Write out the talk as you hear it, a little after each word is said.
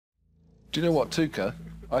Do you know what, Tuka?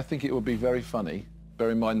 I think it would be very funny,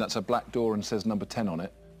 bear in mind that's a black door and says number 10 on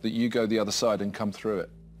it, that you go the other side and come through it.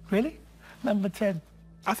 Really? Number 10.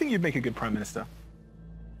 I think you'd make a good Prime Minister.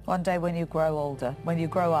 One day when you grow older, when you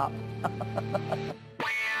grow up.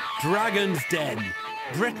 Dragon's Den,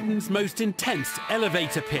 Britain's most intense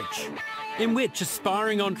elevator pitch, in which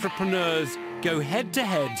aspiring entrepreneurs go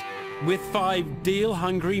head-to-head with 5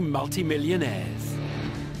 deal-hungry multimillionaires.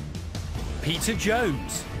 Peter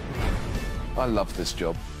Jones, I love this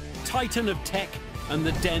job. titan of tech and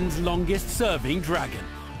the Den's longest-serving dragon.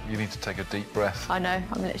 You need to take a deep breath. I know,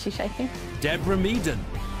 I'm literally shaking. Deborah Meaden,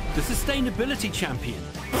 the sustainability champion,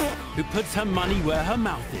 who puts her money where her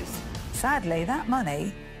mouth is. Sadly, that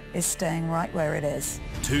money is staying right where it is.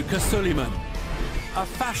 Tuka Suleiman, a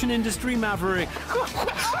fashion industry maverick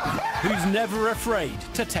who's never afraid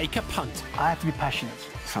to take a punt. I have to be passionate.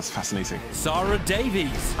 That's fascinating. Sarah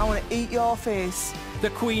Davies, I want to eat your face. the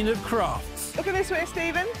queen of crafts, Look at this way,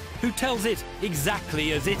 Stephen. who tells it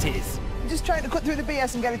exactly as it is. I'm just trying to cut through the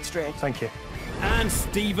BS and get it straight. Thank you. And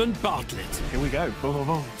Stephen Bartlett, Here we go. Boom, boom,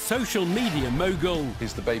 boom. social media mogul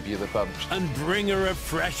He's the baby of the bunch. and bringer of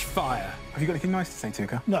fresh fire. Have you got anything nice to say,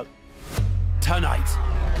 Tuka? No. Tonight,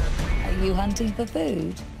 Are you hunting for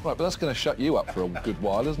food? Right, but that's going to shut you up for a good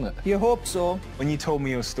while, isn't it? You hope so. When you told me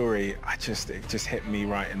your story, it just hit me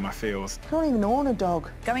right in my feels. I don't even own a dog.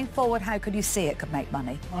 Going forward, how could you see it could make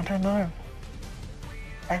money? I don't know.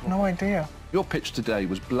 I have no idea. Your pitch today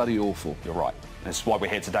was bloody awful. You're right. That's why we're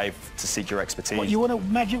here today, to seek your expertise. What, you want a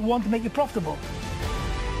magic wand to make it profitable?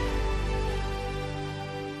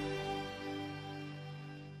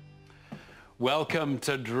 welcome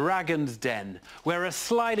to Dragon's Den, where a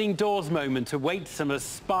sliding doors moment awaits some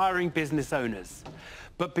aspiring business owners.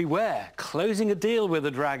 But beware, closing a deal with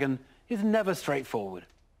a dragon is never straightforward.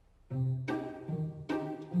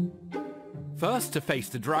 First to face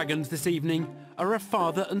the dragons this evening are a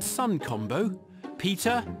father and son combo,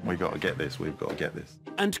 Peter We've got to get this, we've got to get this.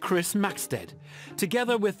 and Chris Maxted,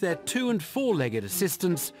 together with their 2- and 4-legged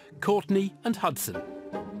assistants, Courtney and Hudson.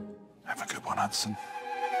 Have a good one, Hudson.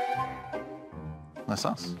 That's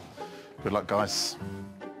us. Good luck, guys.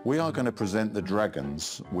 We are going to present the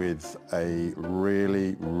dragons with a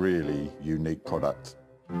really, really unique product.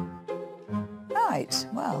 Right,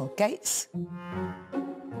 well, Gates.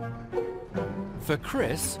 For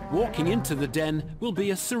Chris, walking into the den will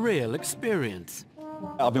be a surreal experience.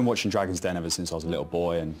 I've been watching Dragon's Den ever since I was a little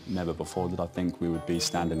boy, and never before did I think we would be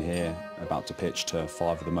standing here about to pitch to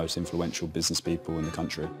 5 of the most influential business people in the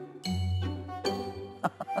country.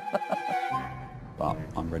 But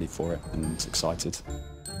I'm ready for it and excited.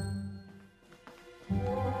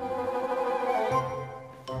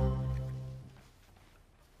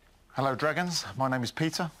 Hello, dragons. My name is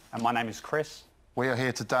Peter. And my name is Chris. We are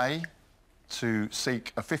here today to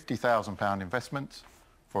seek a £50,000 investment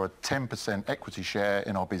for a 10% equity share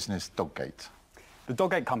in our business, Doggate. The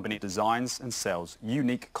Doggate company designs and sells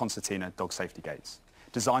unique concertina dog safety gates,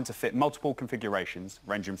 designed to fit multiple configurations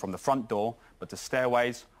ranging from the front door, but to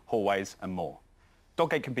stairways, hallways and more.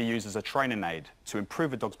 Doggate can be used as a training aid to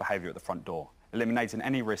improve a dog's behaviour at the front door, eliminating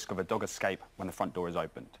any risk of a dog escape when the front door is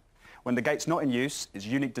opened. When the gate's not in use, its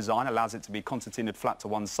unique design allows it to be concertinaed flat to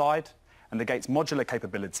one side, and the gate's modular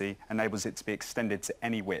capability enables it to be extended to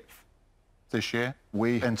any width. This year,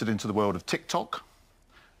 we entered into the world of TikTok,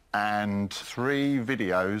 and 3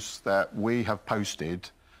 videos that we have posted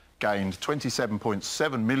gained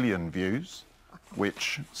 27.7 million views,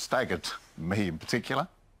 which staggered me in particular.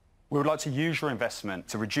 We would like to use your investment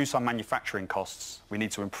to reduce our manufacturing costs. We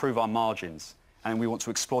need to improve our margins, and we want to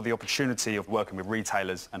explore the opportunity of working with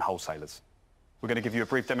retailers and wholesalers. We're going to give you a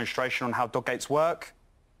brief demonstration on how dog gates work.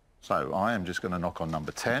 So I am just going to knock on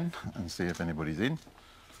number 10 and see if anybody's in.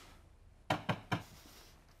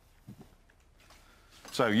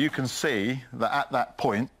 So you can see that at that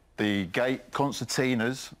point, the gate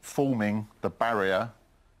concertinas forming the barrier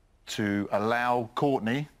to allow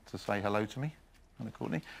Courtney to say hello to me. Hello,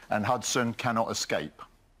 Courtney. And Hudson cannot escape.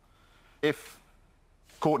 If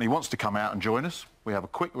Courtney wants to come out and join us, we have a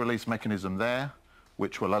quick release mechanism there,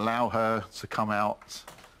 which will allow her to come out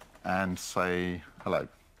and say hello.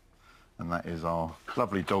 And that is our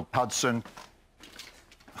lovely dog, Hudson.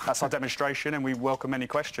 That's our demonstration, and we welcome any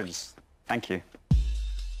questions. Thank you.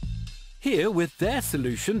 Here, with their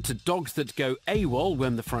solution to dogs that go AWOL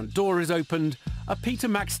when the front door is opened, are Peter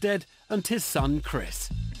Maxted and his son,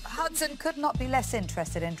 Chris. Hudson could not be less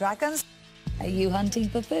interested in dragons. Are you hunting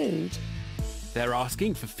for food? They're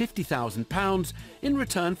asking for £50,000 in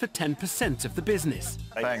return for 10% of the business.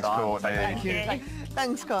 Thanks, Courtney. Thank you.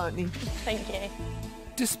 Thanks, Courtney. Thank you.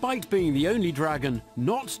 Despite being the only dragon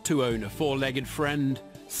not to own a 4-legged friend,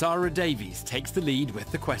 Sarah Davies takes the lead with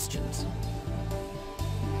the questions.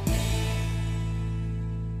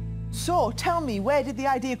 So, tell me, where did the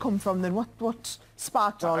idea come from then? What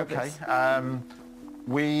sparked all of this?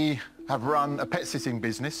 We have run a pet sitting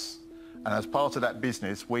business, and as part of that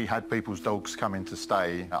business, we had people's dogs coming to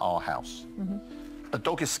stay at our house. A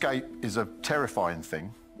dog escape is a terrifying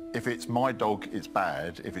thing. If it's my dog, it's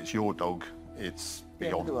bad. If it's your dog, it's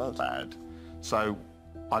beyond bad. So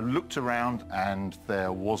I looked around and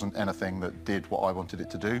there wasn't anything that did what I wanted it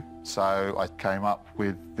to do. So I came up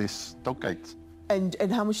with this dog gate. And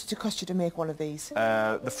how much did it cost you to make one of these?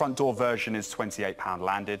 The front door version is £28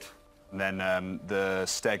 landed, and then the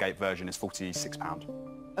stairgate version is £46.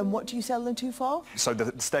 And what do you sell them to for? So the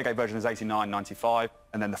stairgate version is £89.95,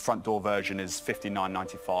 and then the front door version is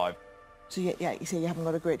 £59.95. So yeah, you say you haven't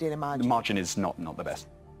got a great deal of margin. The margin is not the best.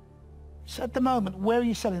 So at the moment, where are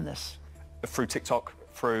you selling this? Through TikTok,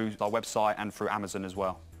 through our website, and through Amazon as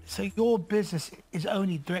well. So your business is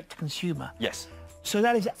only direct to consumer? Yes. So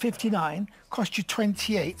that is at 59, cost you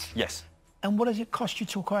 28. Yes. And what does it cost you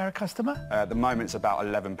to acquire a customer? At the moment, it's about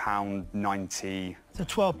 £11.90. So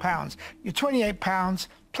 £12. Your £28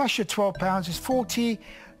 plus your £12 is 40.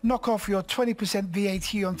 Knock off your 20%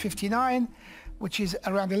 VAT on 59, which is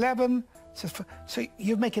around 11. So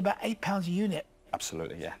you're making about £8 a unit.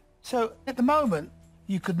 Absolutely, yeah. So at the moment,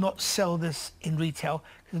 you could not sell this in retail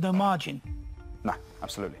because there's no margin. No,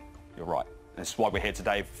 absolutely. You're right. That's why we're here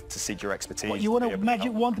today, to seek your expertise. What, you want a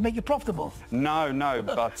magic wand to make you profitable? No,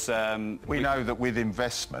 but... we know that with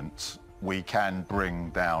investment, we can bring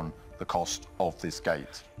down the cost of this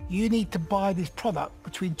gate. You need to buy this product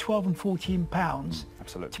between £12 and £14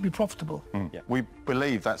 absolutely. To be profitable. Yeah. We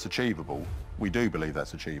believe that's achievable. We do believe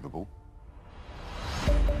that's achievable.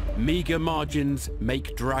 Meagre margins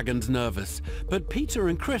make dragons nervous, but Peter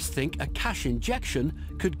and Chris think a cash injection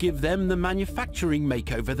could give them the manufacturing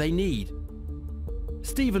makeover they need.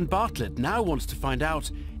 Stephen Bartlett now wants to find out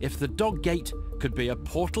if the dog gate could be a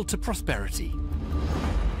portal to prosperity.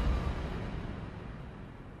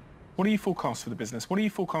 What do you forecast for the business? What are you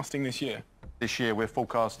forecasting this year? This year we're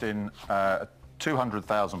forecasting a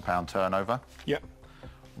 £200,000 turnover. Yep.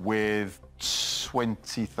 With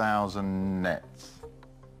 20,000 net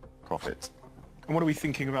profit. And what are we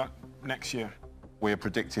thinking about next year? We're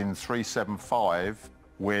predicting 375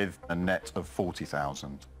 with a net of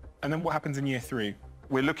 40,000. And then what happens in year 3?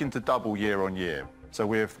 We're looking to double year on year. So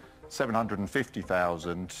we're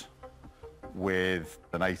 750,000 with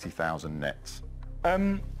an 80,000 net.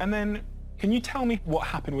 And then can you tell me what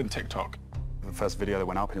happened with TikTok? The first video that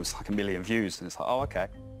went up, and it was like 1 million views, and it's like, oh, okay.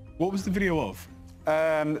 What was the video of?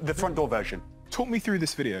 The front door version. Talk me through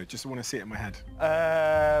this video, just want to see it in my head.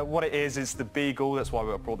 What it is the Beagle. That's why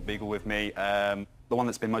I brought the Beagle with me. The one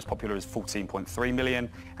that's been most popular is 14.3 million,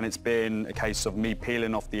 and it's been a case of me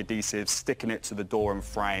peeling off the adhesive, sticking it to the door and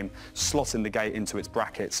frame, slotting the gate into its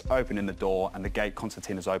brackets, opening the door, and the gate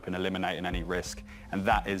concertina's open, eliminating any risk. And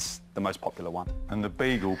that is the most popular one. And the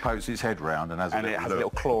Beagle pokes its head round and has it has a little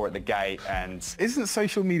claw at the gate, and... Isn't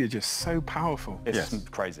social media just so powerful? It's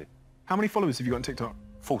crazy. How many followers have you got on TikTok?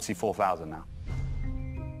 44,000 now.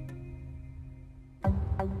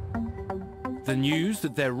 The news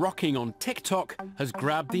that they're rocking on TikTok has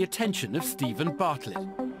grabbed the attention of Stephen Bartlett.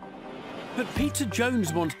 But Peter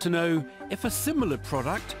Jones wants to know if a similar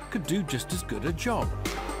product could do just as good a job.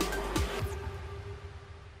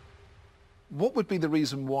 What would be the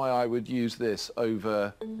reason why I would use this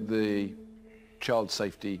over the child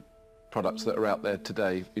safety products that are out there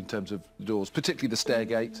today in terms of doors, particularly the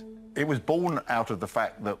stairgate? It was born out of the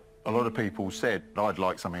fact that a lot of people said I'd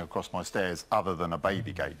like something across my stairs other than a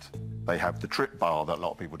baby gate. They have the trip bar that a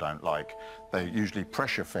lot of people don't like. They're usually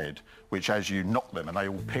pressure fed, which as you knock them and they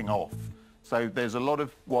all ping off. So there's a lot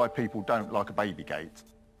of why people don't like a baby gate.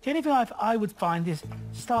 The only thing I would find is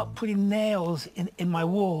start putting nails in my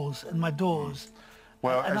walls and my doors.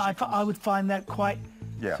 Well, and I would find that quite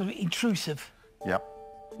sort of intrusive. Yep.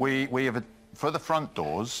 We have, for the front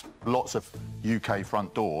doors, lots of UK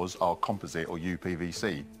front doors are composite or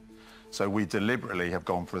UPVC. So we deliberately have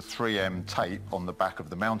gone for a 3M tape on the back of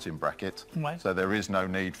the mounting bracket, so there is no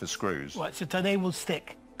need for screws. Right, so they will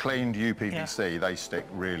stick. Cleaned UPVC, they stick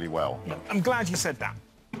really well. Yeah. I'm glad you said that.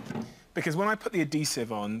 Because when I put the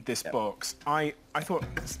adhesive on this box, I thought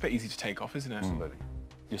it's a bit easy to take off, isn't it? Absolutely.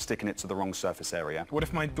 You're sticking it to the wrong surface area. What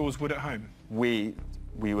if my door's wood at home? We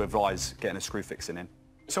advise getting a screw fixing in.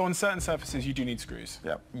 So on certain surfaces you do need screws?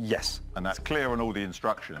 Yep. Yes. And that's clear on all the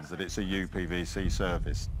instructions that it's a UPVC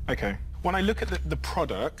surface. Okay. When I look at the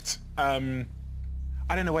product, I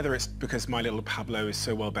don't know whether it's because my little Pablo is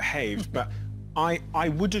so well behaved, but I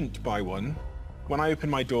wouldn't buy one. When I open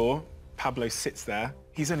my door, Pablo sits there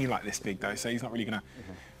He's only like this big though, so he's not really going to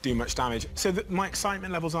do much damage. So my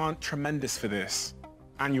excitement levels aren't tremendous for this.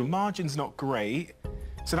 Annual margin's not great,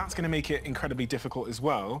 so that's going to make it incredibly difficult as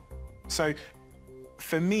well. So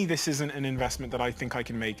for me, this isn't an investment that I think I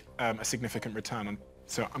can make a significant return on.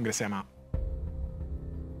 So I'm going to say I'm out.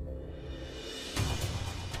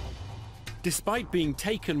 Despite being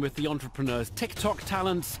taken with the entrepreneur's TikTok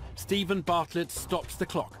talents, Stephen Bartlett stops the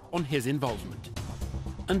clock on his involvement.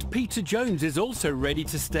 And Peter Jones is also ready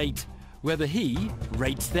to state whether he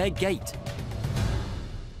rates their gate.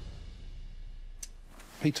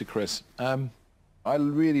 Peter, Chris, I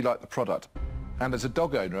really like the product. And as a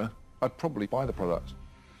dog owner, I'd probably buy the product.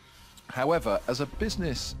 However, as a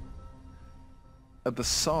business of the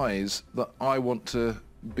size that I want to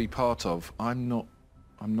be part of, I'm not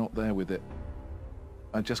there with it.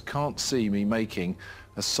 I just can't see me making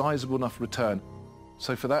a sizable enough return.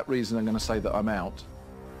 So for that reason, I'm going to say that I'm out.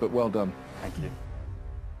 But well done. Thank you.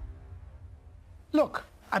 Look,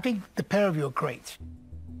 I think the pair of you are great.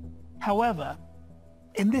 However,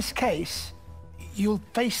 in this case, you'll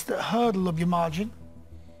face the hurdle of your margin.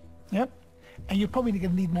 Yep. And you're probably going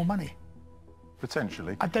to need more money.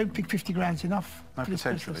 Potentially. I don't think 50 grand's enough No, for this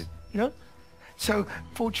potentially. business, you know? So,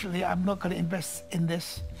 fortunately, I'm not going to invest in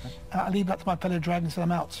this. I'll leave that to my fellow dragons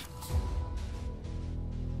and I'm out.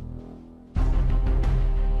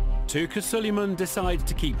 Tuka Suleiman decides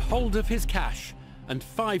to keep hold of his cash, and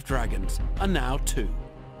 5 dragons are now 2.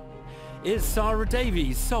 Is Sarah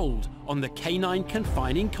Davies sold on the canine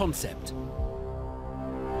confining concept?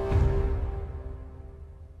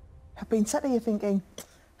 I've been sat here thinking, I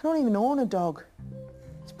don't even own a dog.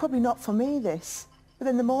 It's probably not for me, this. But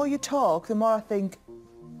then the more you talk, the more I think,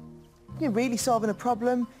 you're really solving a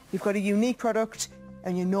problem, you've got a unique product,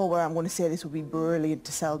 and you know where I'm going to say this would be brilliant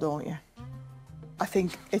to sell, don't you? I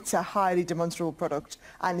think it's a highly demonstrable product,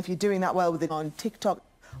 and if you're doing that well with it on TikTok,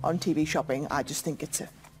 on TV shopping, I just think it's a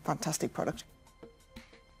fantastic product.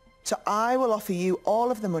 So I will offer you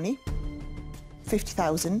all of the money,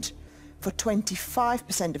 50,000, for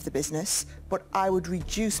 25% of the business, but I would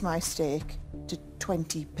reduce my stake to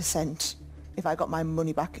 20% if I got my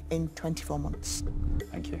money back in 24 months.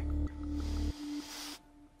 Thank you.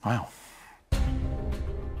 Wow.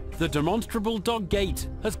 The demonstrable dog gate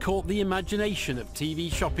has caught the imagination of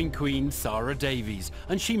TV shopping queen Sarah Davies,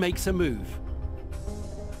 and she makes a move.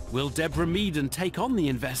 Will Deborah Meaden take on the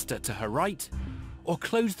investor to her right, or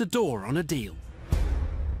close the door on a deal?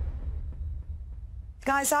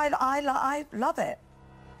 Guys, I love it.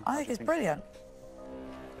 I think it's brilliant.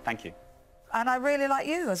 Thank you. And I really like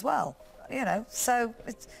you as well, you know. So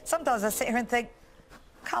sometimes I sit here and think,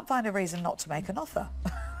 can't find a reason not to make an offer,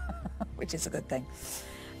 which is a good thing.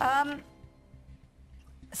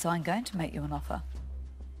 So I'm going to make you an offer.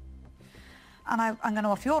 And I'm going to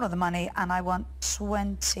offer you all of the money, and I want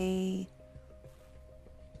 20%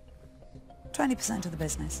 of the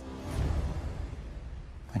business.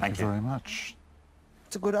 Thank you very much.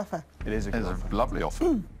 It's a good offer. It is a good It's offer. a lovely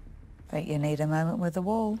offer. Think you need a moment with the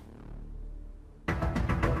wall.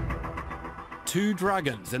 2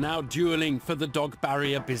 dragons are now dueling for the dog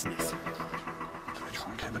barrier business. Try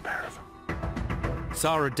and get the pair of them.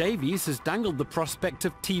 Sarah Davies has dangled the prospect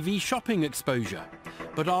of TV shopping exposure,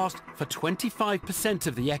 but asked for 25%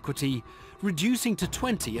 of the equity, reducing to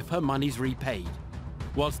 20 if her money's repaid,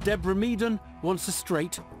 whilst Deborah Meaden wants a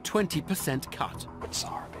straight 20% cut. Would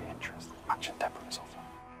Sarah be interested? Imagine Deborah's offer.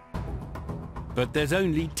 But there's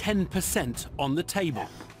only 10% on the table,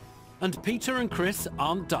 and Peter and Chris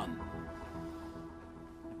aren't done.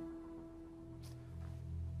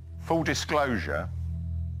 Full disclosure,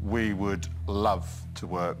 we would love to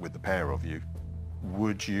work with the pair of you.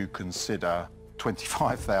 Would you consider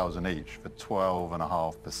 25,000 each for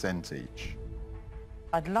 12.5% each?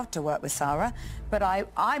 I'd love to work with Sarah, but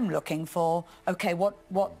I'm looking for, okay,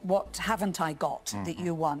 what haven't I got that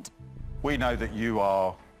you want? We know that you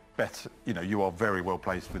are better, you know, you are very well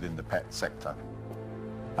placed within the pet sector.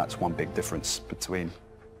 That's one big difference between...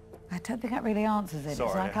 I don't think that really answers it. Sorry.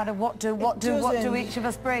 It's like kind of what do doesn't. each of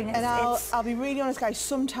us bring? And I'll be really honest, guys,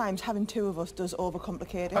 sometimes having 2 of us does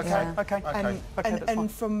overcomplicate it. Okay, Yeah. Okay. And, that's fine. and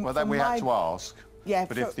from Well, then we my, had to ask. Yeah,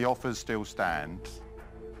 But for- if the offers still stand,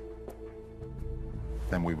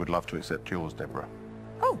 then we would love to accept yours, Deborah.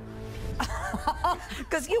 Oh,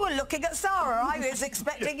 because you were looking at Sarah. I was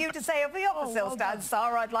expecting you to say if the offer still stands,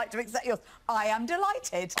 Sarah, I'd like to accept yours. I am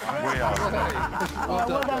delighted. We are.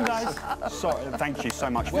 Well done, guys. Sorry, thank you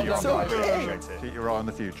so much for your offer. I appreciate it. Keep your eye on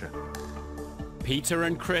the future. Peter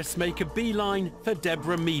and Chris make a beeline for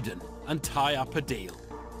Deborah Meaden and tie up a deal.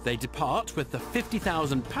 They depart with the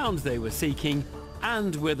 £50,000 they were seeking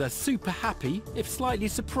and with a super happy, if slightly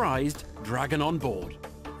surprised, dragon on board.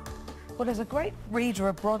 Well, as a great reader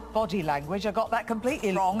of body language, I got that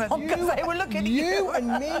completely wrong because they were looking at you. You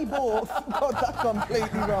and me both got that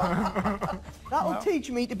completely wrong. That'll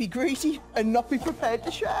teach me to be greedy and not be prepared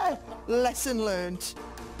to share. Lesson learned.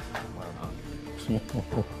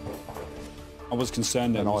 I was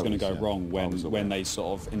concerned that it was going to go wrong when they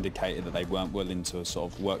sort of indicated that they weren't willing to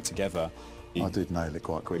sort of work together. I did nail it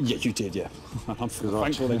quite quickly. Yeah, you did, yeah. I'm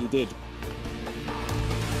thankful that you did.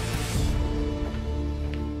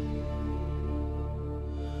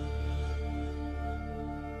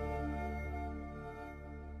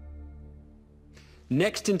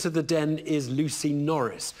 Next into the den is Lucy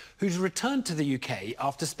Norris, who's returned to the UK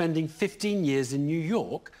after spending 15 years in New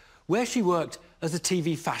York, where she worked as a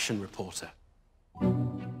TV fashion reporter.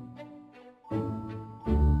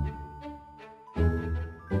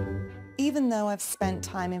 Even though I've spent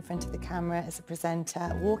time in front of the camera as a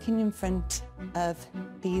presenter, walking in front of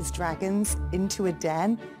these dragons into a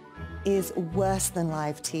den is worse than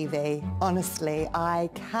live TV. Honestly, I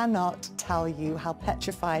cannot tell you how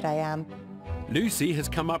petrified I am. Lucy has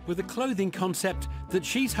come up with a clothing concept that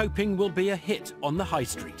she's hoping will be a hit on the high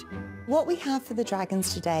street. What we have for the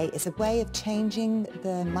dragons today is a way of changing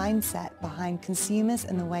the mindset behind consumers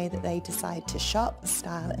and the way that they decide to shop,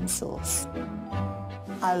 style and source.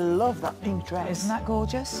 I love that pink dress. Isn't that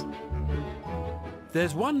gorgeous?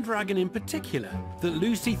 There's one dragon in particular that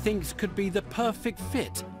Lucy thinks could be the perfect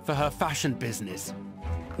fit for her fashion business.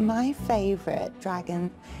 My favourite dragon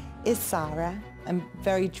is Sarah. I'm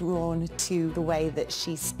very drawn to the way that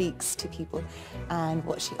she speaks to people and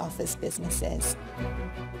what she offers businesses.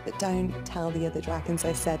 But don't tell the other dragons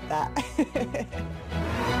I said that.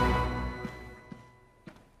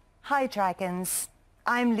 Hi dragons,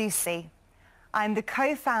 I'm Lucy. I'm the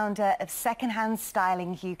co-founder of Secondhand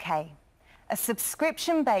Styling UK, a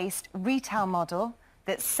subscription-based retail model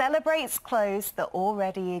that celebrates clothes that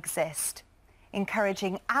already exist,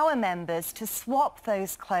 encouraging our members to swap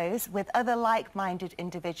those clothes with other like-minded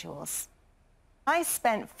individuals. I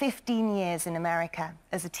spent 15 years in America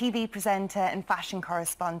as a TV presenter and fashion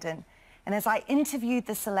correspondent, and as I interviewed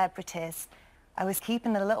the celebrities, I was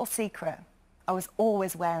keeping a little secret. I was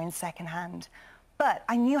always wearing secondhand, but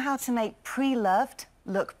I knew how to make pre-loved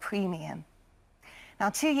look premium. Now,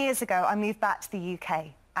 2 years ago, I moved back to the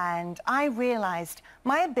UK, and I realized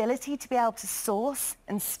my ability to be able to source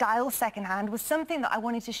and style secondhand was something that I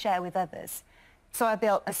wanted to share with others. So I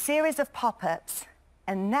built a series of pop-ups,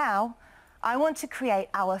 and now I want to create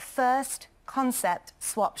our first concept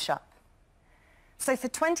swap shop. So for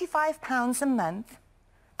 £25 a month,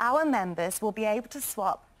 our members will be able to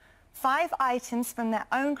swap 5 items from their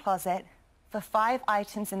own closet for 5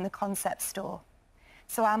 items in the concept store.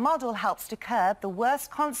 So our model helps to curb the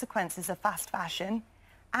worst consequences of fast fashion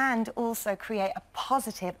and also create a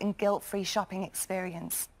positive and guilt-free shopping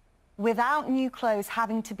experience without new clothes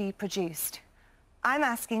having to be produced. I'm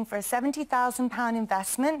asking for a £70,000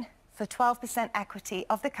 investment for 12% equity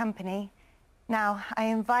of the company. Now, I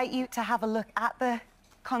invite you to have a look at the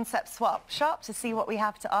concept swap shop to see what we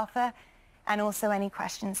have to offer and also any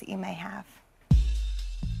questions that you may have.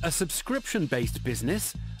 A subscription-based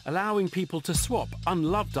business allowing people to swap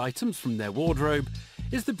unloved items from their wardrobe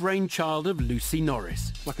is the brainchild of Lucy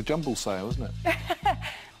Norris. Like a jumble sale, isn't it?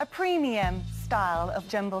 A premium style of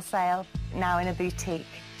jumble sale, now in a boutique.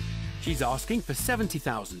 She's asking for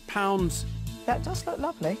 £70,000 That does look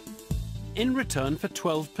lovely. in return for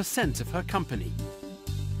 12% of her company.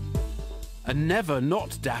 A never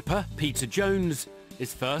not dapper Peter Jones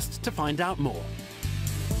is first to find out more.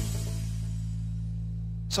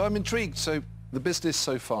 So I'm intrigued. So the business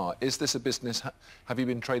so far, is this a business, have you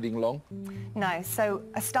been trading long? No, so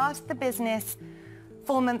I started the business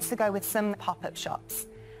 4 months ago with some pop-up shops.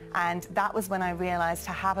 And that was when I realised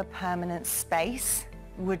to have a permanent space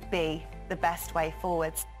would be the best way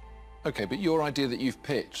forwards. Okay, but your idea that you've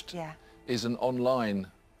pitched Yeah. is an online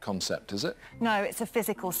concept, is it? No, it's a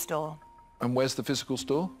physical store. And where's the physical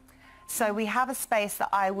store? So we have a space that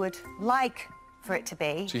I would like for it to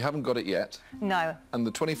be. So you haven't got it yet? No. And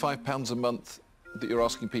the £25 a month that you're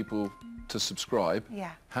asking people to subscribe,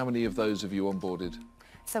 Yeah. how many of those have you onboarded?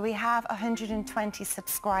 So we have 120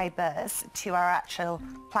 subscribers to our actual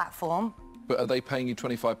platform. But are they paying you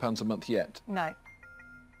 £25 a month yet? No,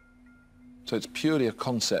 So it's purely a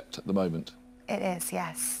concept at the moment. it is,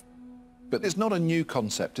 yes. But it's not a new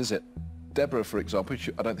concept, is it? Deborah, for example,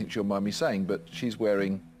 I don't think she'll mind me saying, but she's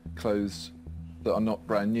wearing clothes that are not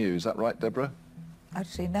brand new. Is that right, Deborah?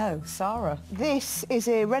 Actually, no. Sarah. This is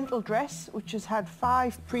a rental dress which has had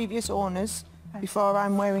 5 previous owners before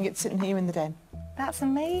I'm wearing it sitting here in the den. That's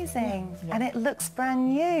amazing. Yeah. And it looks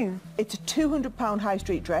brand new. It's a £200 high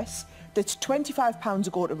street dress that's £25 a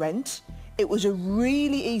go to rent. It was a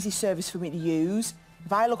really easy service for me to use.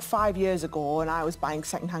 If I look 5 years ago and I was buying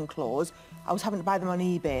second-hand clothes, I was having to buy them on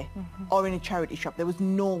eBay or in a charity shop. There was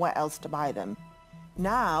nowhere else to buy them.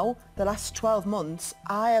 Now, the last 12 months,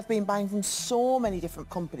 I have been buying from so many different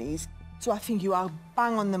companies. So I think you are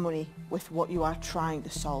bang on the money with what you are trying to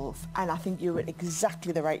solve. And I think you're at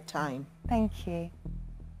exactly the right time. Thank you.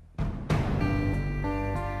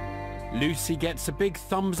 Lucy gets a big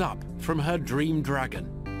thumbs up from her dream dragon.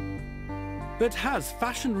 But has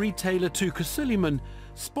fashion retailer Tuka Suleiman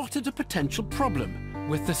spotted a potential problem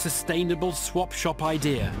with the sustainable swap shop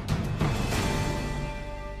idea?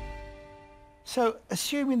 So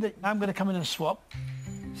assuming that I'm going to come in and swap,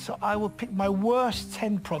 so I will pick my worst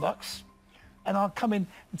 10 products and I'll come in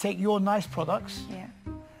and take your nice products. Yeah.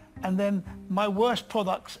 And then my worst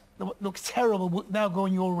products that looks terrible will now go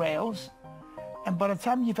on your rails. And by the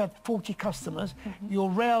time you've had 40 customers,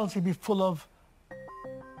 your rails will be full of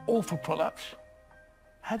awful products.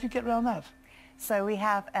 How do you get around that? So we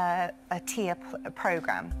have a tier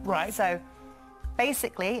program. Right. So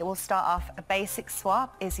basically, it will start off, a basic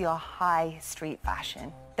swap is your high street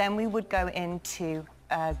fashion. Then we would go into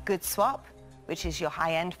a good swap, which is your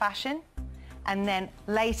high-end fashion. And then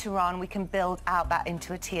later on, we can build out that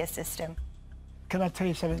into a tier system. Can I tell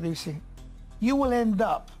you something, Lucy? You will end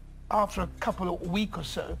up, after a couple of weeks or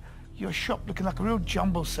so, your shop looking like a real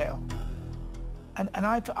jumble sale. And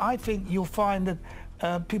I think you'll find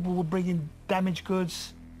that people will bring in damaged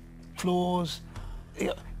goods, flaws,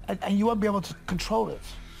 and you won't be able to control it.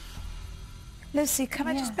 Lucy, can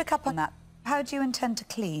I just pick up on that? How do you intend to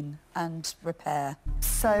clean and repair?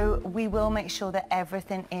 So we will make sure that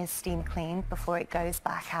everything is steam cleaned before it goes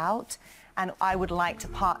back out. And I would like to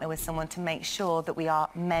partner with someone to make sure that we are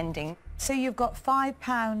mending. So you've got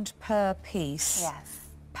 £5 per piece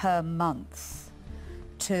per month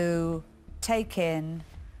to take in,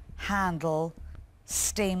 handle,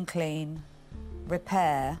 steam clean,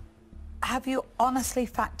 repair. Have you honestly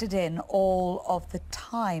factored in all of the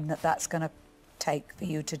time that that's going to take for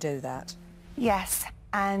you to do that? Yes,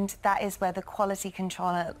 and that is where the quality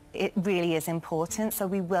control, it really is important, so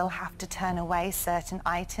we will have to turn away certain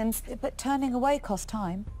items. But turning away costs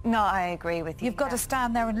time. No, I agree with you. You've got to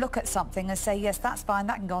stand there and look at something and say, yes, that's fine,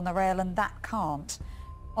 that can go on the rail, and that can't.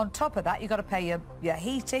 On top of that, you've got to pay your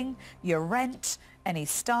heating, your rent, any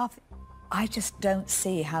staff. I just don't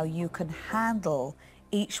see how you can handle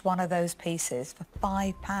each one of those pieces for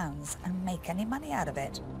 £5 and make any money out of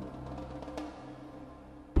it.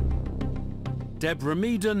 Deborah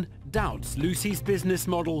Meaden doubts Lucy's business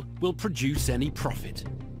model will produce any profit.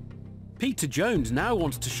 Peter Jones now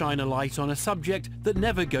wants to shine a light on a subject that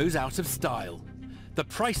never goes out of style, the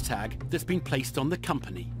price tag that's been placed on the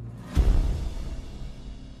company.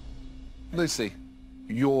 Lucy,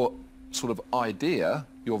 your sort of idea,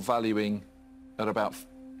 you're valuing at about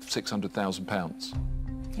 £600,000.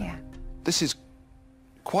 Yeah. This is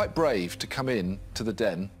quite brave to come in to the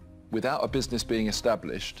Den without a business being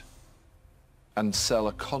established and sell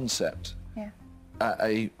a concept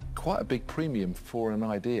at quite a big premium for an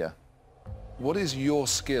idea. What is your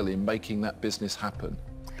skill in making that business happen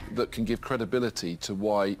that can give credibility to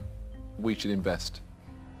why we should invest?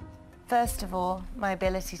 First of all, my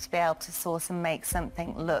ability to be able to source and make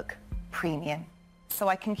something look premium. So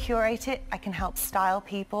I can curate it, I can help style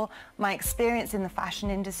people. My experience in the fashion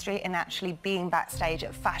industry and actually being backstage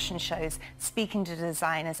at fashion shows, speaking to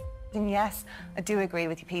designers. And yes, I do agree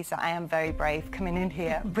with you, Peter, I am very brave coming in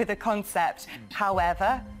here with a concept.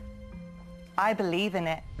 However, I believe in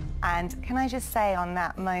it. And can I just say on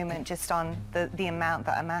that moment, just on the amount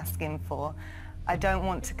that I'm asking for, I don't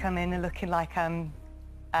want to come in looking like I'm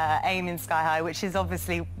aiming sky high, which is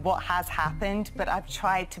obviously what has happened, but I've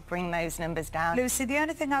tried to bring those numbers down. Lucy, the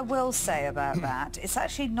only thing I will say about that, it's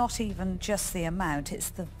actually not even just the amount,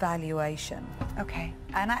 it's the valuation. Okay.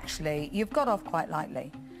 And actually, you've got off quite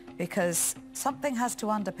lightly, because something has to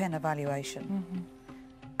underpin a valuation.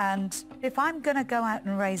 And if I'm going to go out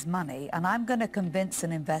and raise money and I'm going to convince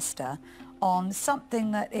an investor on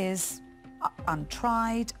something that is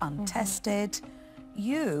untried, untested,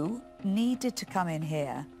 you needed to come in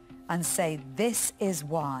here and say, this is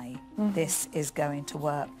why this is going to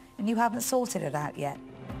work. And you haven't sorted it out yet.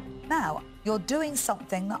 Now, you're doing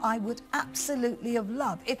something that I would absolutely have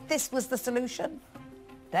loved. If this was the solution,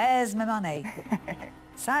 there's my money.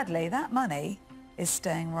 Sadly, that money is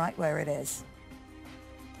staying right where it is.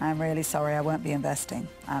 I'm really sorry, I won't be investing.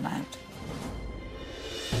 I'm out.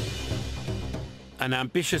 An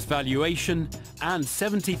ambitious valuation and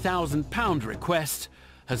 £70,000 request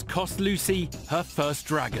has cost Lucy her first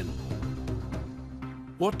dragon.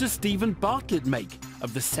 What does Stephen Bartlett make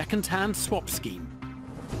of the second-hand swap scheme?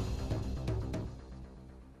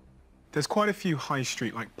 There's quite a few high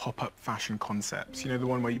street, like, pop-up fashion concepts. You know, the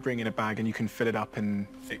one where you bring in a bag and you can fill it up and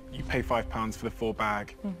you pay £5 for the full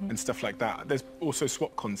bag and stuff like that. There's also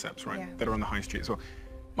swap concepts, right, that are on the high street as well.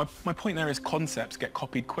 My point there is concepts get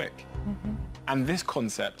copied quick. And this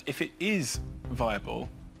concept, if it is viable,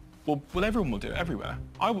 well, everyone will do it everywhere.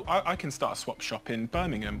 I can start a swap shop in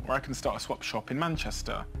Birmingham, or I can start a swap shop in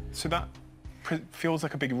Manchester. So that feels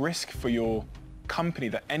like a big risk for your company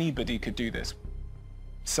that anybody could do this.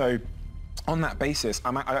 So on that basis,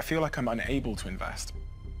 I feel like I'm unable to invest.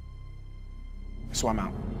 So I'm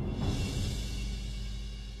out.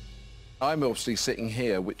 I'm obviously sitting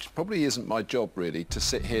here, which probably isn't my job really, to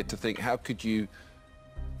sit here to think how could you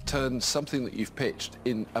turn something that you've pitched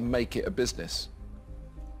in and make it a business.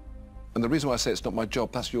 And the reason why I say it's not my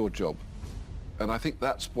job, that's your job. And I think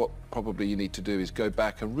that's what probably you need to do, is go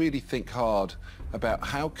back and really think hard about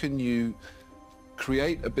how can you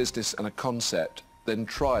create a business and a concept, then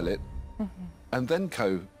trial it, and then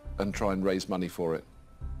go and try and raise money for it.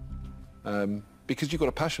 Because you've got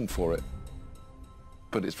a passion for it.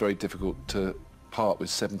 But it's very difficult to part with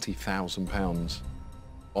 £70,000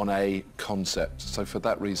 on a concept. So for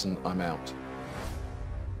that reason, I'm out.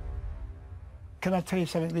 Can I tell you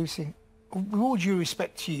something, Lucy? With all due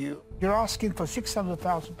respect to you, you're asking for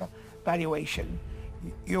 £600,000 valuation.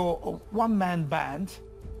 You're a one-man band.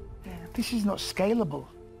 This is not scalable.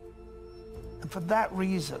 And for that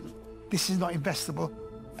reason, this is not investable,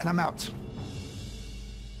 and I'm out.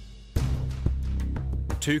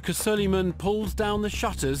 Tuka Suleiman pulls down the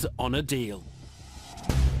shutters on a deal.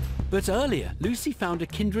 But earlier, Lucy found a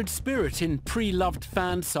kindred spirit in pre-loved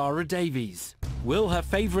fan Sarah Davies. Will her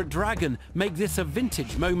favourite dragon make this a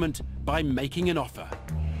vintage moment by making an offer?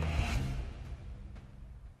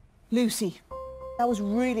 Lucy, I was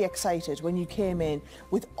really excited when you came in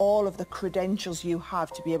with all of the credentials you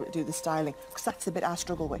have to be able to do the styling, because that's the bit I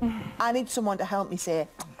struggle with. I need someone to help me say,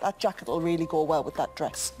 that jacket will really go well with that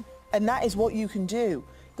dress. And that is what you can do.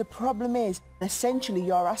 The problem is, essentially,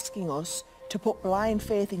 you're asking us to put blind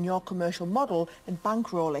faith in your commercial model and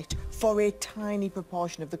bankroll it for a tiny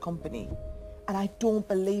proportion of the company. And I don't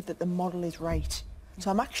believe that the model is right. So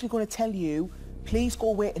I'm actually going to tell you, please go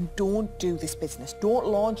away and don't do this business. Don't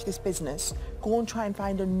launch this business. Go and try and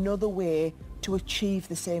find another way to achieve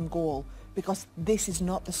the same goal, because this is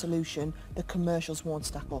not the solution. The commercials won't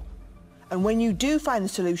stack up. And when you do find the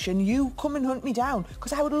solution, you come and hunt me down,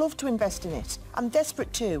 because I would love to invest in it. I'm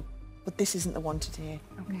desperate too, but this isn't the one today.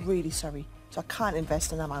 I'm really sorry. So I can't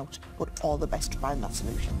invest and I'm out, but all the best to find that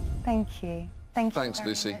solution. Thank you. Thank you. Thanks,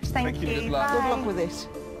 Lucy. Thank you. Good luck. Good luck with it.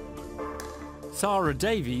 Sarah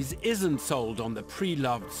Davies isn't sold on the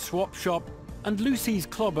pre-loved swap shop, and Lucy's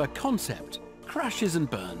clobber concept crashes and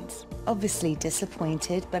burns. Obviously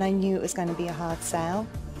disappointed, but I knew it was going to be a hard sell.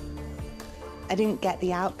 I didn't get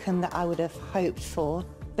the outcome that I would have hoped for,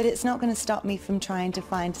 but it's not going to stop me from trying to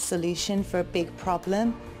find a solution for a big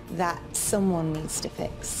problem that someone needs to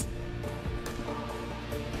fix.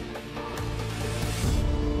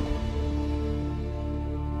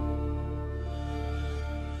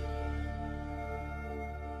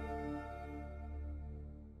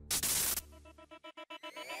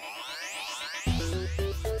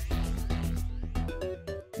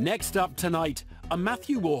 Next up tonight are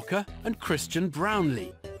Matthew Walker and Christian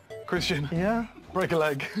Brownlee. Christian. Yeah? Break a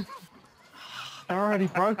leg. They're already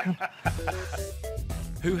broken.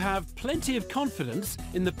 Who have plenty of confidence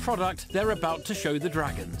in the product they're about to show the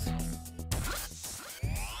dragons.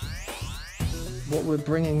 What we're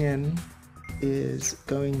bringing in is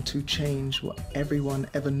going to change what everyone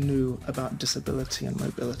ever knew about disability and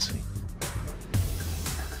mobility.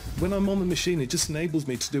 When I'm on the machine, it just enables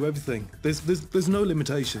me to do everything. There's no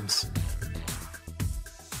limitations.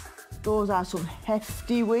 Those are some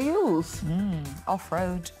hefty wheels.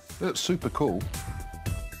 Off-road. That's super cool.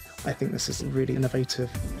 I think this is really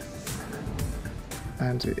innovative,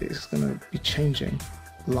 and it's going to be changing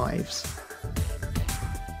lives.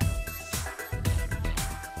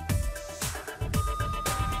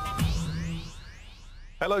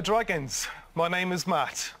 Hello, dragons. My name is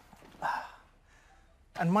Matt.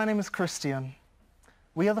 And my name is Christian.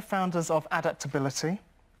 We are the founders of Adaptability,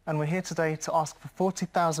 and we're here today to ask for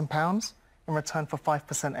 £40,000 in return for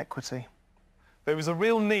 5% equity. There is a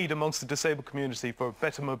real need amongst the disabled community for a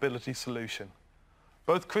better mobility solution.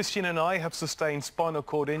 Both Christian and I have sustained spinal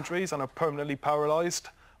cord injuries and are permanently paralysed,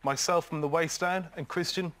 myself from the waist down and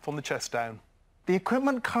Christian from the chest down. The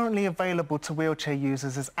equipment currently available to wheelchair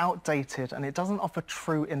users is outdated and it doesn't offer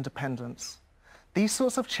true independence. These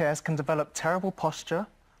sorts of chairs can develop terrible posture,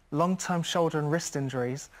 long-term shoulder and wrist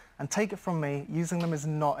injuries, and take it from me, using them is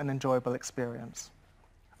not an enjoyable experience.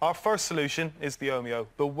 Our first solution is the Omeo,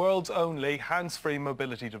 the world's only hands-free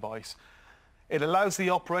mobility device. It allows the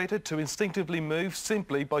operator to instinctively move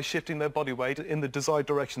simply by shifting their body weight in the desired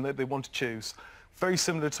direction that they want to choose, very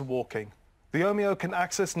similar to walking. The Omeo can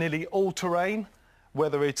access nearly all terrain,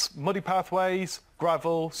 whether it's muddy pathways,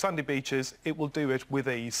 gravel, sandy beaches, it will do it with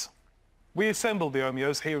ease. We assemble the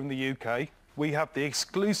Omeos here in the UK. We have the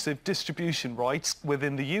exclusive distribution rights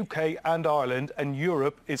within the UK and Ireland, and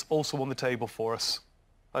Europe is also on the table for us.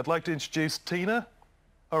 I'd like to introduce Tina,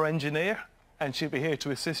 our engineer, and she'll be here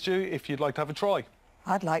to assist you if you'd like to have a try.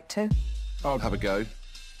 I'd like to. I'll have a go.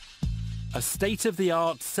 A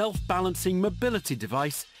state-of-the-art self-balancing mobility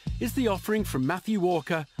device is the offering from Matthew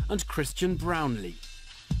Walker and Christian Brownlee.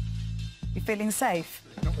 You feeling safe?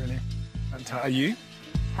 Not really. And are you?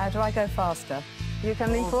 How do I go faster? You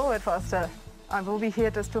can lean forward faster. I will be here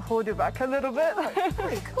just to hold you back a little bit.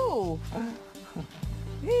 Very cool.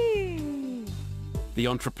 The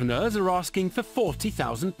entrepreneurs are asking for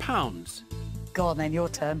 £40,000. Go on then, your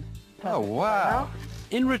turn. Oh, wow.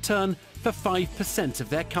 In return for 5% of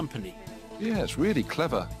their company. Yeah, it's really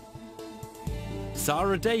clever.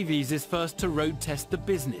 Sarah Davies is first to road test the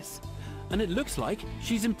business, and it looks like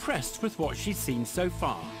she's impressed with what she's seen so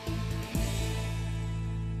far.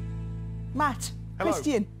 Matt, Hello.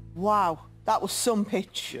 Christian, wow, that was some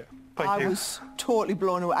pitch. Yeah, thank I you. was totally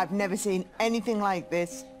blown away. I've never seen anything like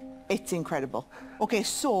this. It's incredible. Okay,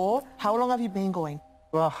 so how long have you been going?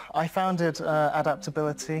 Well, I founded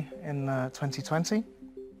Adaptability in 2020.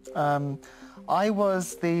 I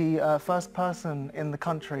was the first person in the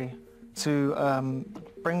country to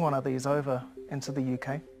bring one of these over into the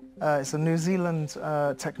UK. It's a New Zealand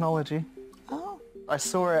technology. Oh. I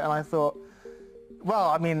saw it and I thought, well,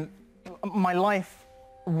 I mean, my life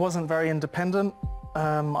wasn't very independent.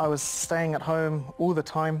 I was staying at home all the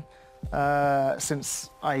time since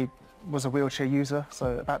I was a wheelchair user,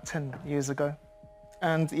 so about 10 years ago.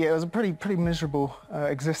 And yeah, it was a pretty miserable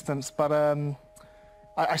existence, but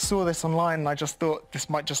I saw this online and I just thought this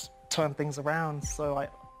might just turn things around. So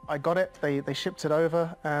I got it, they shipped it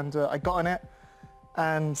over, and I got on it.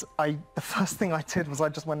 And the first thing I did was I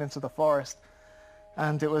just went into the forest.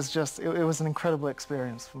 And it was just, it was an incredible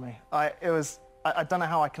experience for me. I don't know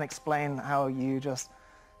how I can explain how you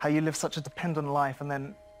live such a dependent life, and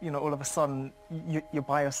then, you know, all of a sudden you're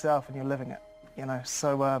by yourself and you're living it, you know.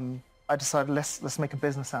 So I decided let's make a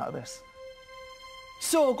business out of this.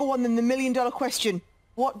 So go on then, the $1 million question.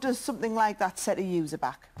 What does something like that set a user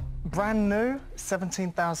back? Brand new,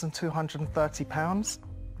 £17,230.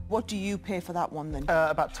 What do you pay for that one then?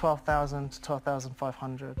 About £12,000 to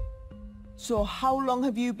 £12,500. So how long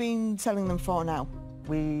have you been selling them for now?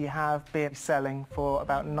 We have been selling for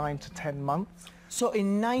about 9 to 10 months. So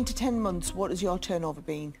in 9 to 10 months, what has your turnover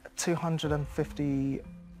been?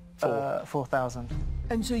 254,000.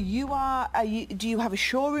 And so do you have a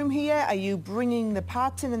showroom here? Are you bringing the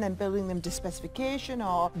parts in and then building them to specification,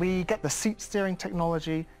 or? We get the seat steering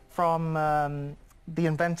technology from the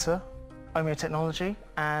inventor, Omeo Technology,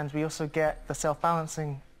 and we also get the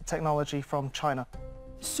self-balancing technology from China.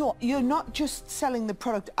 So you're not just selling the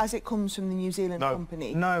product as it comes from the New Zealand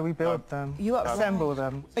company? No, we build them, You assemble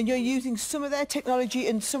them. And you're using some of their technology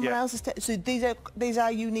and someone else's so these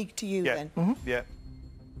are unique to you then? Mm-hmm. Yeah.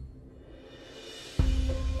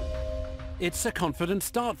 It's a confident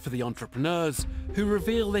start for the entrepreneurs, who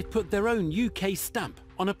reveal they've put their own UK stamp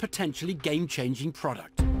on a potentially game-changing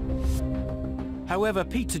product. However,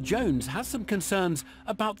 Peter Jones has some concerns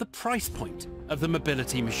about the price point of the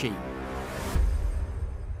mobility machine.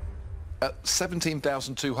 At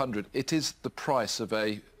 $17,200, it is the price of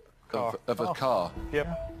a car. Yep.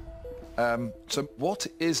 So what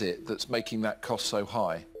is it that's making that cost so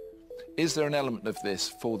high? Is there an element of this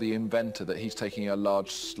for the inventor that he's taking a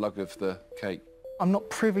large slug of the cake? I'm not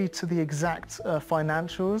privy to the exact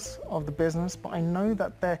financials of the business, but I know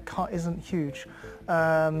that their cut isn't huge.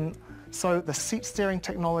 So the seat steering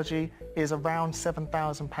technology is around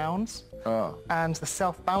 £7,000. And the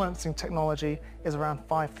self-balancing technology is around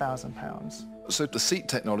 £5,000. So the seat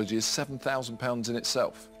technology is £7,000 in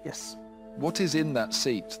itself? Yes. What is in that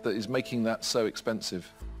seat that is making that so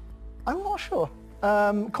expensive? I'm not sure.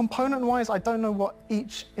 Component-wise, I don't know what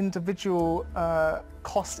each individual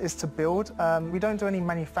cost is to build. We don't do any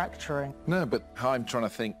manufacturing. No, but I'm trying to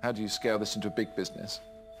think, how do you scale this into a big business?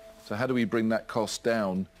 So how do we bring that cost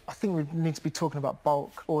down? I think we need to be talking about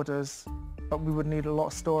bulk orders, but we would need a lot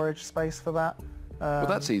of storage space for that. Well,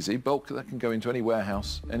 that's easy. Bulk, that can go into any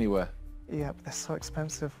warehouse, anywhere. Yeah, but they're so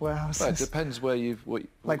expensive, warehouses. Well, it depends where you've what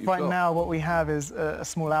like you've right got. now, what we have is a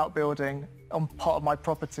small outbuilding on part of my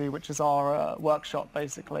property, which is our workshop,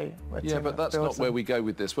 basically. Yeah, but that's not where we go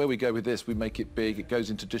with this. Where we go with this, we make it big. It goes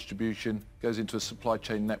into distribution, goes into a supply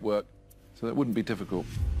chain network, so that wouldn't be difficult.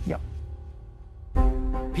 Yeah.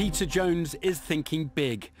 Peter Jones is thinking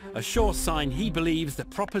big, a sure sign he believes the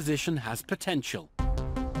proposition has potential.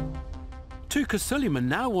 Tuka Suleiman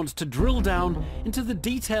now wants to drill down into the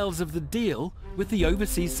details of the deal with the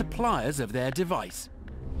overseas suppliers of their device.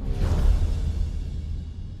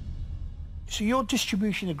 So your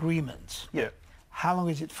distribution agreement, Yeah. how long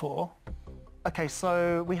is it for? Okay,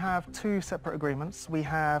 so we have two separate agreements. We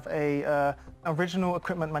have a original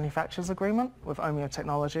equipment manufacturers agreement with Omeo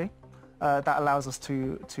Technology that allows us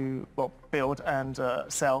to build and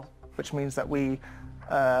sell, which means that we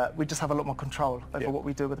just have a lot more control over what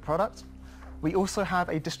we do with the product. We also have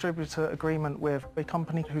a distributor agreement with a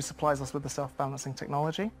company who supplies us with the self-balancing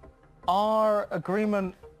technology. Our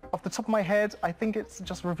agreement, off the top of my head, I think it's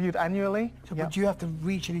just reviewed annually. So, but do you have to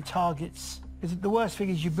reach any targets? Because the worst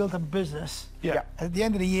thing is you build up a business. Yeah. At the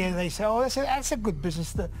end of the year, they say, oh, that's a good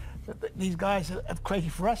business that these guys have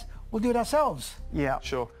created for us. We'll do it ourselves. Yeah.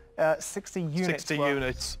 Sure. 60 units. 60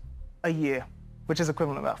 units. A year, which is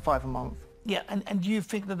equivalent to about 5 a month. Yeah, and do you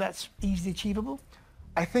think that that's easily achievable?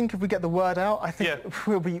 I think if we get the word out, I think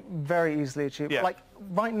we'll be very easily achievable. Yeah. Like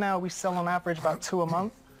right now, we sell on average about 2 a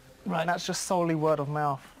month. Right. And that's just solely word of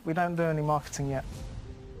mouth. We don't do any marketing yet.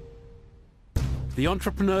 The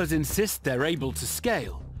entrepreneurs insist they're able to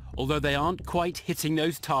scale, although they aren't quite hitting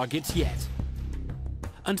those targets yet.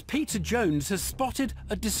 And Peter Jones has spotted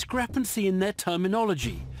a discrepancy in their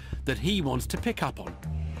terminology that he wants to pick up on.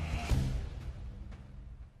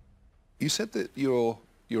 You said that you're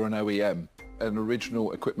an OEM, an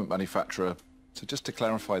original equipment manufacturer. So just to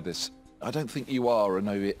clarify this, I don't think you are an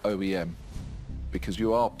OEM because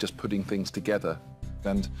you are just putting things together.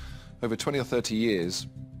 And over 20 or 30 years,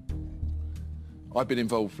 I've been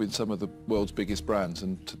involved with some of the world's biggest brands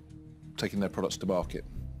and taking their products to market.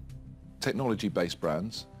 Technology-based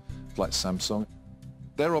brands like Samsung,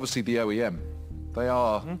 they're obviously the OEM. They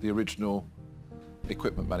are the original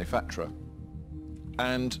equipment manufacturer.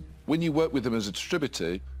 And when you work with them as a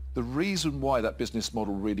distributor, the reason why that business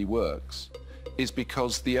model really works is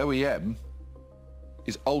because the OEM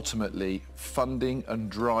is ultimately funding and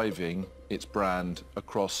driving its brand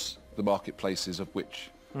across the marketplaces of which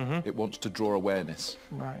it wants to draw awareness.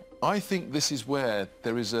 Right. I think this is where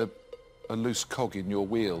there is a loose cog in your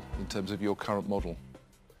wheel in terms of your current model,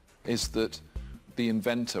 is that the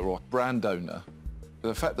inventor or brand owner,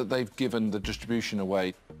 the fact that they've given the distribution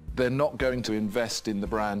away, they're not going to invest in the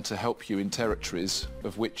brand to help you in territories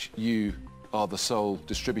of which you are the sole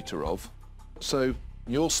distributor of. So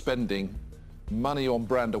you're spending money on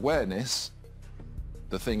brand awareness,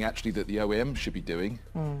 the thing actually that the OEM should be doing.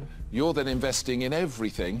 You're then investing in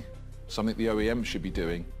everything, something the OEM should be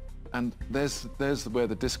doing. And there's where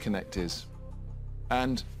the disconnect is.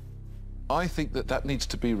 And I think that needs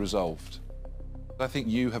to be resolved. I think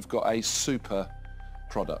you have got a super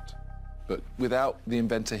product. But without the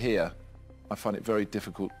inventor here, I find it very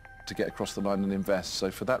difficult to get across the line and invest. So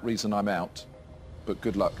for that reason, I'm out. But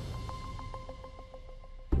good luck.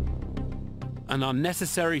 An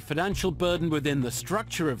unnecessary financial burden within the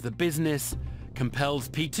structure of the business compels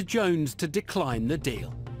Peter Jones to decline the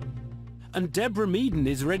deal. And Deborah Meaden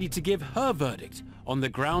is ready to give her verdict on the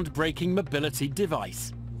groundbreaking mobility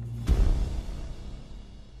device.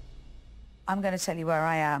 I'm going to tell you where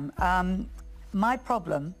I am. My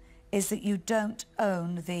problem is that you don't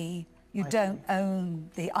own the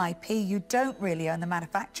IP, you don't really own the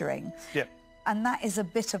manufacturing. Yeah. And that is a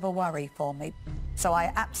bit of a worry for me. So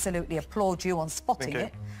I absolutely applaud you on spotting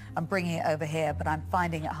it and bringing it over here, but I'm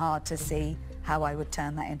finding it hard to see how I would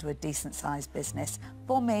turn that into a decent-sized business.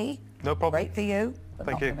 For me, no problem. Great for you, but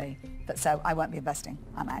Thank not you. for me. But so I won't be investing.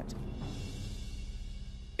 I'm out.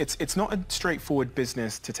 It's not a straightforward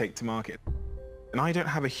business to take to market. And I don't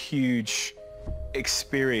have a huge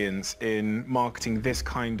experience in marketing this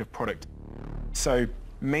kind of product. So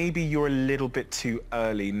maybe you're a little bit too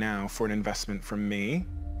early now for an investment from me.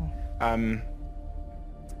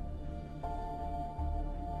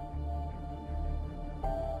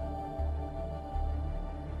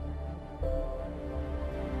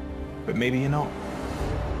 But maybe you're not.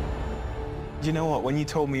 You know what? When you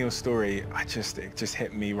told me your story, it just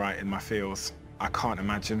hit me right in my feels. I can't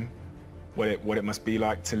imagine what it must be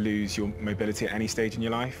like to lose your mobility at any stage in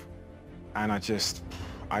your life. And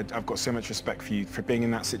I've got so much respect for you for being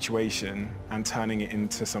in that situation and turning it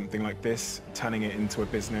into something like this, turning it into a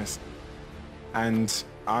business. And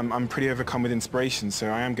I'm pretty overcome with inspiration, so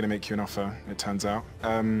I am going to make you an offer, it turns out.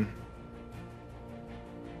 I'm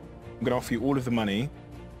going to offer you all of the money,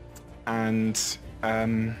 and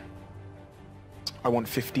I want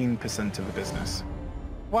 15% of the business.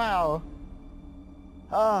 Wow.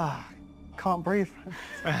 Can't breathe.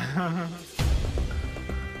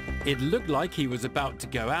 It looked like he was about to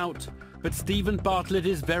go out, but Stephen Bartlett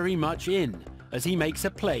is very much in as he makes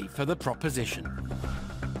a play for the proposition.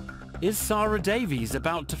 Is Sarah Davies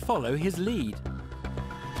about to follow his lead?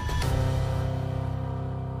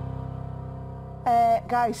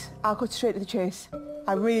 Guys, I'll cut straight to the chase.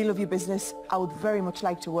 I really love your business. I would very much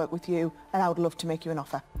like to work with you, and I would love to make you an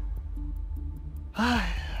offer. I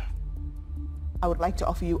would like to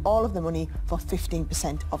offer you all of the money for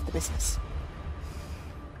 15% of the business.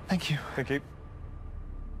 Thank you. Thank you.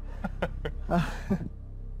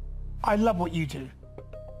 I love what you do.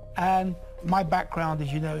 And my background,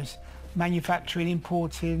 as you know, is manufacturing,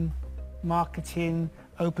 importing, marketing,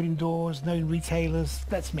 opening doors, knowing retailers.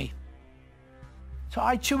 That's me. So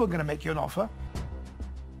I too am going to make you an offer.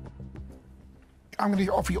 I'm going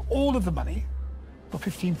to offer you all of the money for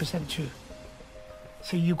 15% too.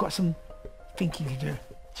 So you've got some thinking to do.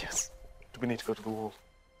 Yes. Do we need to go to the wall?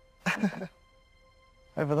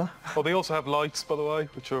 Over there. Well, they also have lights, by the way,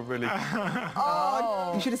 which are really...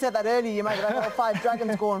 Oh, you should have said that earlier. You might have had all 5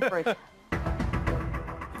 dragons going for it.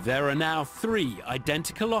 There are now 3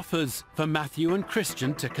 identical offers for Matthew and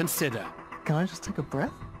Christian to consider. Can I just take a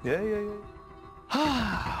breath? Yeah.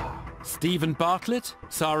 Stephen Bartlett,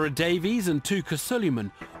 Sarah Davies and Tuka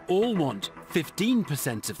Suleiman all want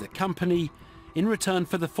 15% of the company in return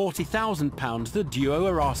for the £40,000 the duo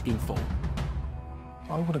are asking for.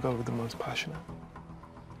 I want to go with the most passionate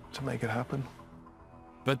to make it happen.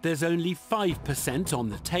 But there's only 5% on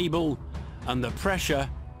the table and the pressure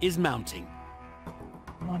is mounting.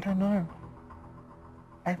 I don't know.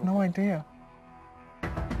 I have no idea.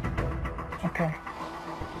 Okay.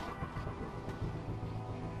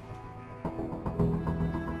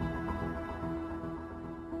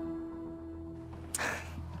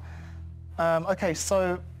 Okay,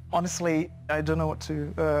 so honestly, I don't know what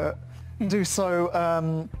to do. So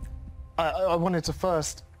I wanted to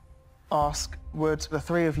first ask, would the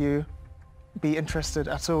 3 of you be interested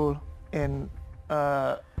at all in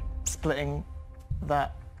splitting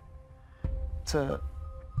that together?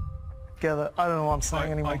 I don't know what I'm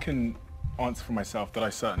saying anymore. I can answer for myself that I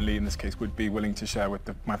certainly, in this case, would be willing to share with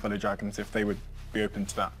my fellow dragons if they would be open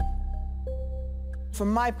to that.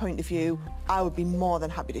 From my point of view, I would be more than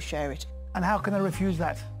happy to share it. And how can I refuse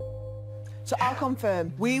that? So I'll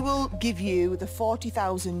confirm. We will give you the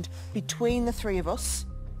 40,000 between the 3 of us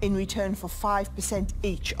in return for 5%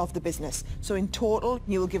 each of the business. So in total,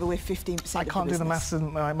 you will give away 15% I can't do the maths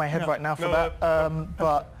in my head right now for that.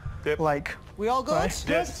 But like, we all good? Right?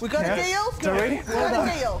 Yes. We got a deal? Do we? We got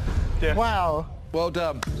a deal. Yeah. Wow. Well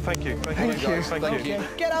done. Thank you. Thank you. Guys. Thank you.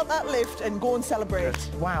 Get out that lift and go and celebrate.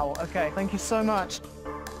 Wow. Okay. Thank you so much.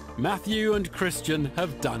 Matthew and Christian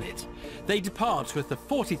have done it. They depart with the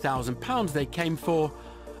 £40,000 they came for,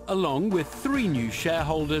 along with 3 new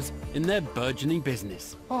shareholders in their burgeoning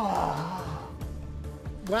business. Oh.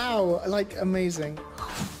 Wow, like amazing.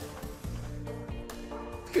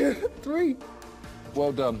 3.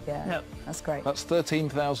 Well done. Yeah, that's great. That's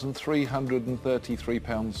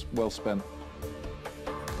 £13,333 well spent.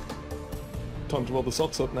 Time to roll the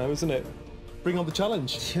socks up now, isn't it? Bring on the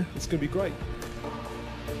challenge. Yeah. It's going to be great.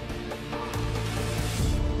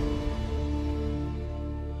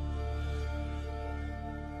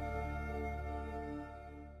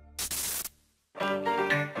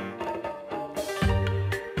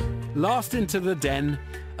 Last into the den,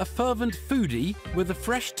 a fervent foodie with a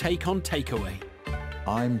fresh take on takeaway.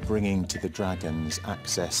 I'm bringing to the Dragons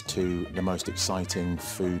access to the most exciting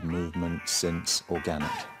food movement since organic.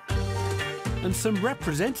 And some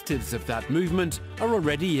representatives of that movement are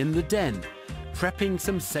already in the den, prepping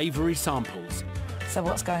some savoury samples. So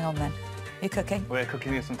what's going on then? You're cooking? We're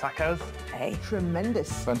cooking you some tacos. Hey.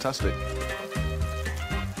 Tremendous. Fantastic.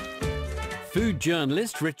 Food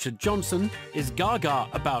journalist Richard Johnson is gaga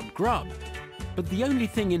about grub, but the only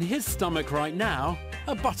thing in his stomach right now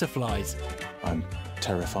are butterflies. I'm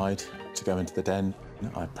terrified to go into the den.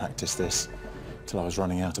 I practiced this till I was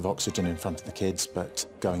running out of oxygen in front of the kids, but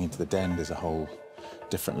going into the den is a whole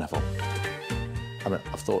different level. I mean,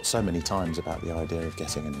 I've thought so many times about the idea of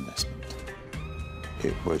getting an investment.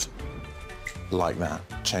 It would, like that,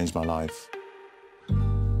 change my life.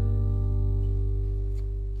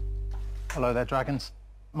 Hello there, Dragons.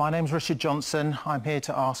 My name's Richard Johnson. I'm here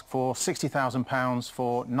to ask for £60,000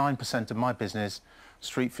 for 9% of my business,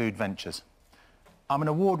 Street Food Ventures. I'm an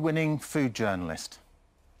award-winning food journalist.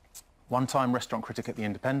 one-time restaurant critic at The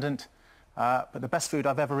Independent, but the best food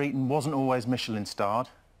I've ever eaten wasn't always Michelin-starred.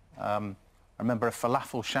 I remember a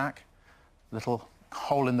falafel shack, a little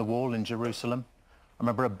hole in the wall in Jerusalem. I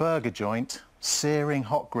remember a burger joint, searing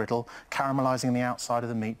hot griddle, caramelising the outside of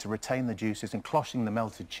the meat to retain the juices and cloching the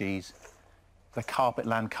melted cheese. The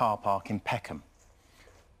Carpetland car park in Peckham.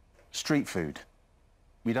 Street food.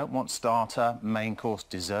 We don't want starter, main course,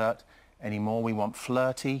 dessert anymore. We want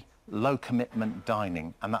flirty, low-commitment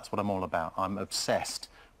dining, and that's what I'm all about. I'm obsessed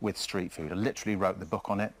with street food. I literally wrote the book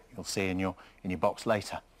on it. You'll see in your box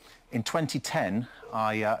later. In 2010,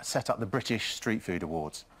 I set up the British Street Food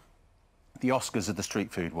Awards, the Oscars of the street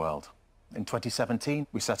food world. In 2017,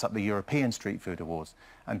 we set up the European Street Food Awards,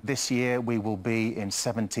 and this year we will be in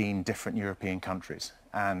 17 different European countries.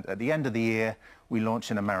 And at the end of the year, we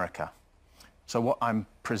launch in America. So what I'm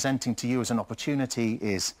presenting to you as an opportunity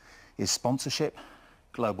is sponsorship,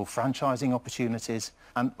 global franchising opportunities,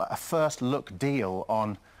 and a first look deal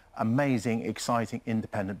on amazing, exciting,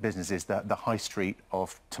 independent businesses, the high street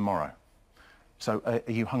of tomorrow. So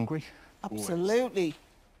are you hungry? Absolutely.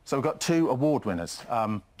 So we've got 2 award winners,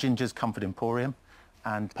 Ginger's Comfort Emporium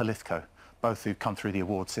and Polithco, both who've come through the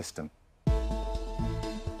award system.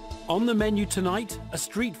 On the menu tonight, a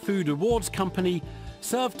street food awards company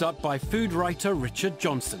served up by food writer Richard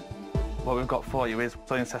Johnson. What we've got for you is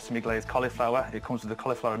plain sesame glazed cauliflower. It comes with a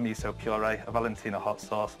cauliflower miso puree, a Valentina hot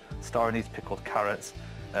sauce, star anise pickled carrots,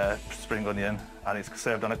 spring onion, and it's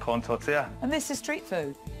served on a corn tortilla. And this is street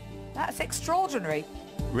food? That's extraordinary.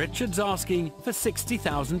 Richard's asking for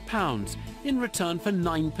 £60,000 in return for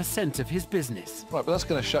 9% of his business. Right, but that's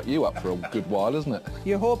going to shut you up for a good while, isn't it?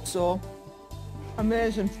 You hope so.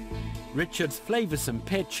 Amazing. Richard's flavoursome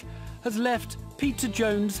pitch has left Peter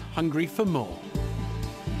Jones hungry for more.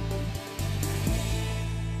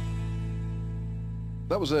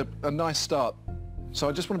 That was a nice start. So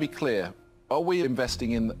I just want to be clear. Are we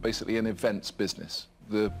investing in basically an events business,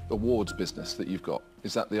 the awards business that you've got?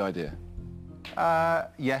 Is that the idea?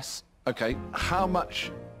 Yes. Okay. How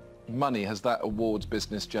much money has that awards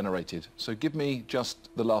business generated? So give me just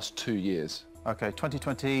the last 2 years. Okay,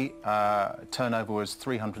 2020 turnover was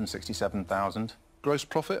 367,000. Gross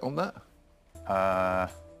profit on that?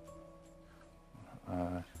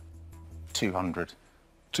 200.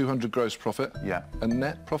 200 gross profit? Yeah. And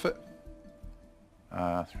net profit?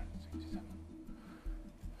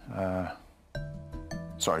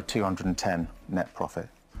 Sorry, 210 net profit.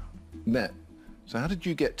 Net? So how did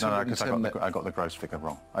you get to? No, because I got the gross figure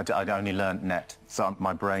wrong. I only learned net, so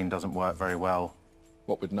my brain doesn't work very well.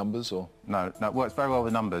 What, with numbers or? No, it works very well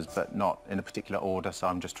with numbers, but not in a particular order. So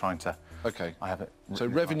I'm just trying to. Okay. I have it. So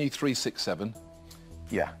revenue 367.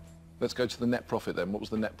 Yeah. Let's go to the net profit then. What was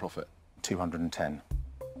the net profit? 210.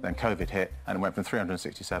 Then COVID hit, and it went from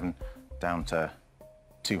 367 down to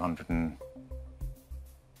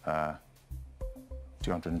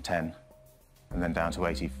 210, and then down to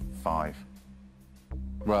 85.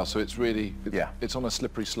 Wow, so it's really, it's on a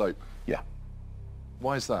slippery slope. Yeah.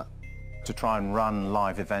 Why is that? To try and run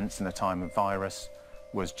live events in a time of virus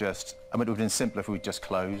was just, I mean, it would have been simpler if we just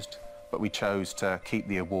closed, but we chose to keep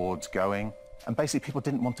the awards going. And basically people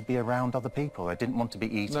didn't want to be around other people. They didn't want to be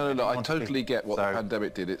eating. No, I totally get what the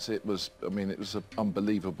pandemic did. It was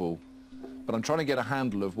unbelievable. But I'm trying to get a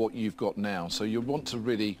handle of what you've got now. So you want to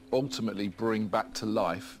really ultimately bring back to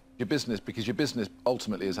life your business, because your business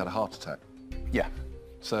ultimately has had a heart attack. Yeah.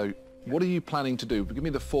 So what are you planning to do? Give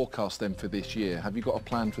me the forecast then for this year. Have you got a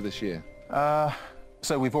plan for this year?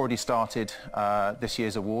 So we've already started this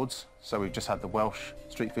year's awards. So we've just had the Welsh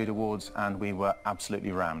Street Food Awards, and we were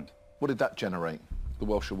absolutely rammed. What did that generate, the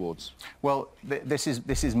Welsh Awards? Well, this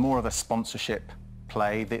is more of a sponsorship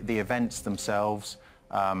play. The events themselves,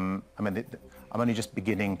 I mean, I'm only just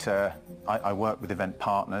beginning to, I work with event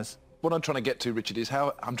partners. What I'm trying to get to, Richard, is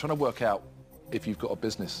how I'm trying to work out if you've got a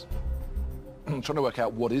business. I'm trying to work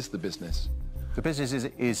out what is the business. The business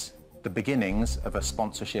is the beginnings of a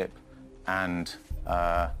sponsorship and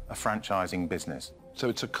a franchising business. So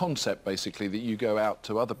it's a concept, basically, that you go out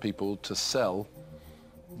to other people to sell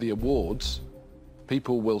the awards.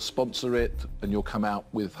 People will sponsor it, and you'll come out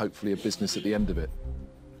with, hopefully, a business at the end of it.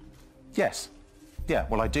 Yes. Yeah,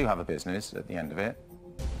 well, I do have a business at the end of it.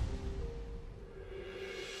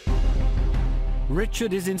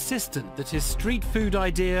 Richard is insistent that his street food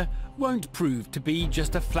idea won't prove to be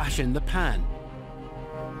just a flash in the pan.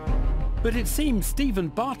 But it seems Stephen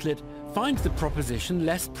Bartlett finds the proposition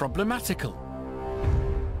less problematical.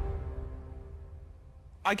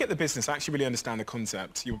 I get the business. I actually really understand the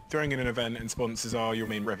concept. You're throwing in an event and sponsors are your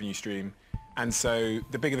main revenue stream. And so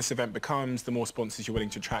the bigger this event becomes, the more sponsors you're willing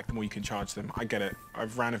to attract, the more you can charge them. I get it.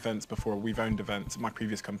 I've ran events before. We've owned events at my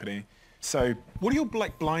previous company. So what are your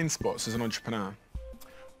blind spots as an entrepreneur?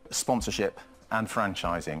 Sponsorship and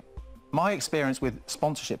franchising. My experience with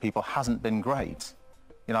sponsorship people hasn't been great.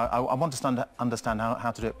 You know, I want to understand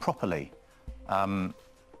how to do it properly. And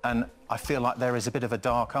I feel like there is a bit of a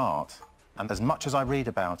dark art. And as much as I read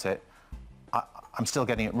about it, I'm still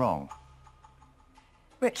getting it wrong.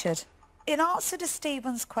 Richard, in answer to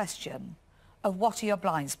Stephen's question of what are your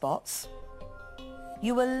blind spots,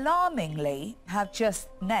 you alarmingly have just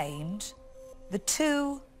named the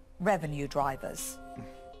 2 revenue drivers.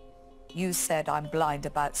 You said I'm blind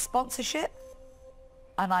about sponsorship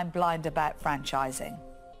and I'm blind about franchising.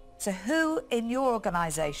 So who in your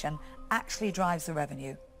organisation actually drives the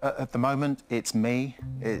revenue? At the moment, it's me.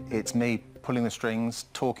 It's me pulling the strings,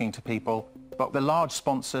 talking to people. But the large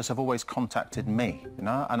sponsors have always contacted me, you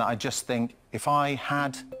know? And I just think if I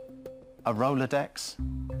had a Rolodex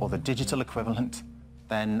or the digital equivalent,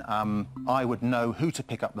 then I would know who to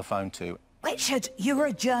pick up the phone to. Richard, you were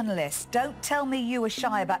a journalist. Don't tell me you were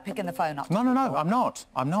shy about picking the phone up. No, I'm not.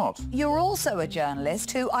 I'm not. You're also a journalist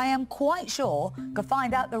who I am quite sure could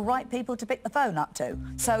find out the right people to pick the phone up to.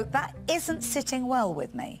 So that isn't sitting well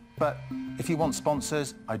with me. But if you want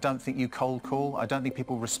sponsors, I don't think you cold call. I don't think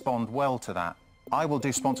people respond well to that. I will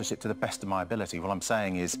do sponsorship to the best of my ability. What I'm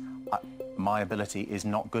saying is my ability is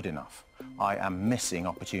not good enough. I am missing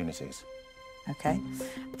opportunities. OK.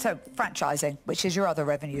 So franchising, which is your other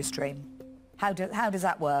revenue stream. How does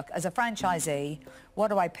that work? As a franchisee, what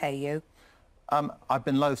do I pay you? I've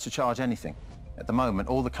been loath to charge anything. At the moment,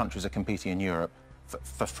 all the countries are competing in Europe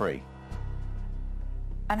for free.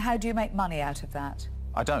 And how do you make money out of that?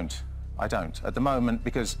 I don't. At the moment,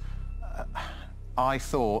 because I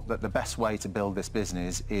thought that the best way to build this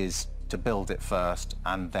business is to build it first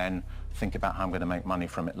and then think about how I'm going to make money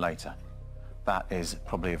from it later. That is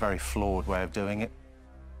probably a very flawed way of doing it.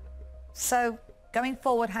 So, going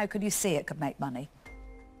forward, how could you see it could make money?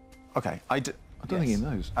 OK, I don't think he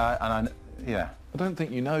knows. Yeah. I don't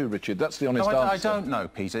think you know, Richard. That's the honest answer. answer. I don't know,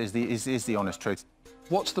 Peter, is the honest truth.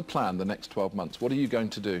 What's the plan the next 12 months? What are you going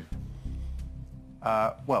to do?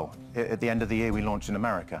 Well, at the end of the year, we launch in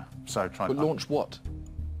America. So try and... Launch what?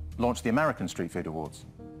 Launch the American Street Food Awards.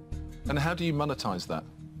 And how do you monetize that?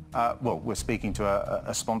 Well, we're speaking to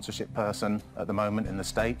a sponsorship person at the moment in the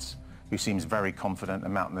States who seems very confident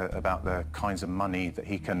about the kinds of money that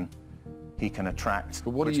he can attract.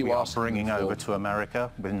 But what are you asking bringing them for? over to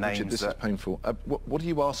America with names Richard, this that... is painful. What are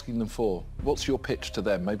you asking them for? What's your pitch to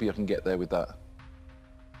them? Maybe I can get there with that.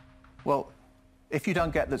 Well, if you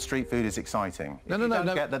don't get that street food is exciting, if you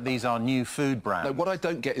don't get that these are new food brands... No, what I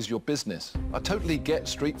don't get is your business. I totally get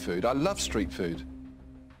street food. I love street food.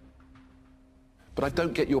 But I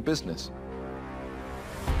don't get your business.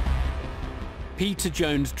 Peter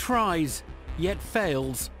Jones tries, yet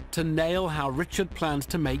fails, to nail how Richard plans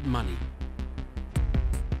to make money.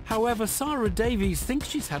 However, Sarah Davies thinks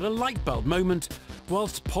she's had a light bulb moment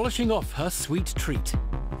whilst polishing off her sweet treat.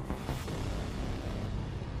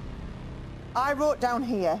 I wrote down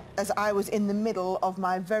here, as I was in the middle of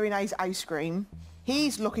my very nice ice cream,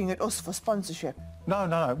 he's looking at us for sponsorship. No.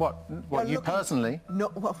 What, you personally?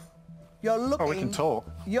 No, well, you're looking... Oh, we can talk.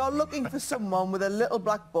 You're looking for someone with a little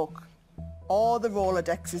black book, or the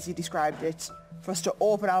Rolodex, as you described it, for us to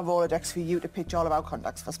open our Rolodex for you to pitch all of our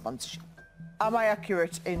contacts for sponsorship. Am I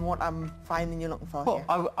accurate in what I'm finding you're looking for here?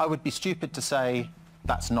 Well, I would be stupid to say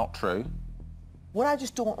that's not true. What I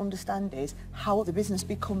just don't understand is how the business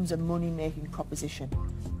becomes a money-making proposition.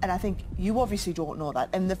 And I think you obviously don't know that.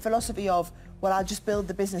 And the philosophy of, well, I'll just build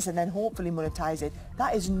the business and then hopefully monetize it,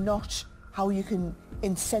 that is not how you can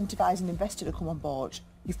incentivize an investor to come on board.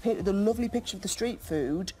 You've painted the lovely picture of the street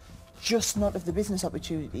food, just not of the business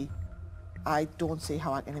opportunity. I don't see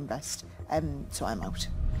how I can invest, so I'm out.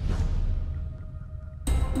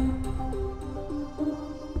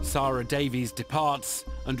 Sarah Davies departs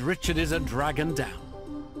and Richard is a dragon down.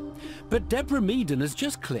 But Deborah Meaden has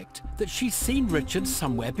just clicked that she's seen Richard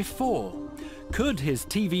somewhere before. Could his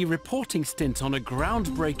TV reporting stint on a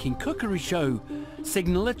groundbreaking cookery show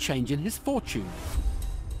signal a change in his fortune?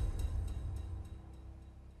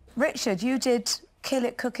 Richard, you did Kill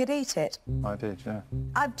It, Cook It, Eat It. I did, yeah.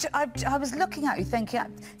 I was looking at you thinking,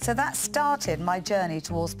 so that started my journey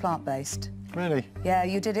towards plant-based. Really? Yeah,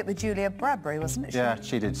 you did it with Julia Bradbury, wasn't it? Yeah,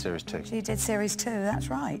 she did Series 2. She did Series 2, that's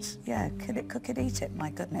right. Yeah, Kill It, Cook It, Eat It.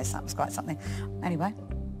 My goodness, that was quite something. Anyway,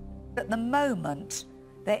 at the moment,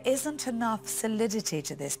 there isn't enough solidity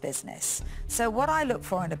to this business. So what I look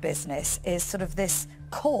for in a business is sort of this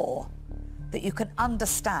core that you can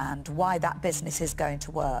understand why that business is going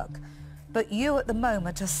to work. But you at the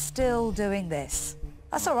moment are still doing this.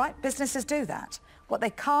 That's all right, businesses do that. What they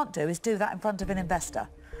can't do is do that in front of an investor,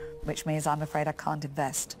 which means I'm afraid I can't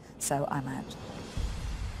invest, so I'm out.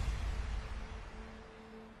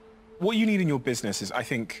 What you need in your business is, I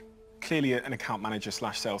think, clearly an account manager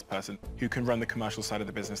 / salesperson who can run the commercial side of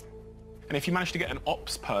the business. And if you manage to get an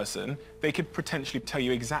ops person, they could potentially tell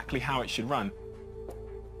you exactly how it should run.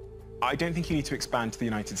 I don't think you need to expand to the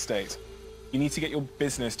United States. You need to get your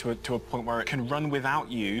business to a point where it can run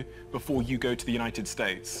without you before you go to the United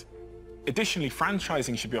States. Additionally,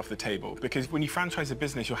 franchising should be off the table, because when you franchise a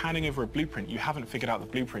business, you're handing over a blueprint. You haven't figured out the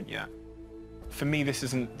blueprint yet. For me, this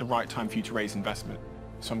isn't the right time for you to raise investment,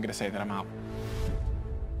 so I'm going to say that I'm out.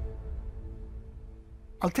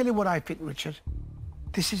 I'll tell you what I think, Richard.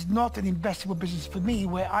 This is not an investable business for me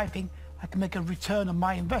where I think I can make a return on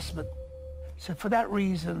my investment. So for that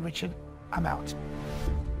reason, Richard, I'm out.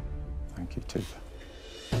 Thank you, too.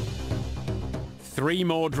 3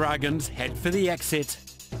 more dragons head for the exit,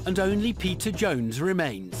 and only Peter Jones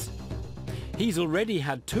remains. He's already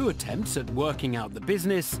had 2 attempts at working out the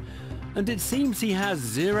business, and it seems he has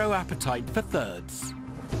 0 appetite for thirds.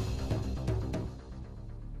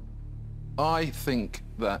 I think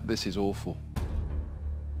that this is awful.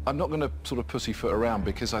 I'm not going to sort of pussyfoot around,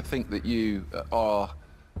 because I think that you are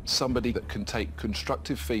somebody that can take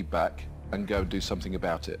constructive feedback and go and do something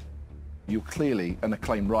about it. You're clearly an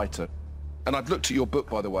acclaimed writer. And I've looked at your book,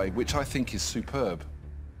 by the way, which I think is superb.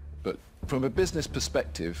 But from a business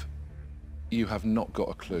perspective, you have not got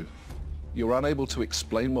a clue. You're unable to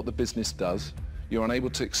explain what the business does. You're unable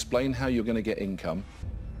to explain how you're going to get income.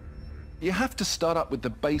 You have to start up with the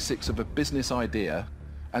basics of a business idea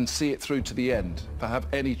and see it through to the end to have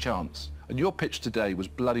any chance. And your pitch today was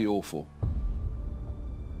bloody awful.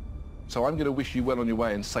 So I'm going to wish you well on your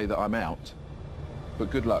way and say that I'm out.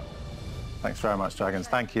 But good luck. Thanks very much, Dragons.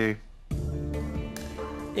 Thank you.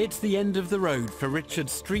 It's the end of the road for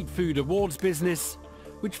Richard's Street Food Awards business,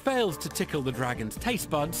 which fails to tickle the dragons' taste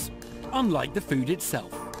buds, unlike the food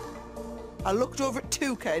itself. I looked over at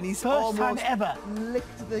Tuka and he's First time ever.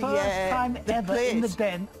 licked the First time ever plate. in the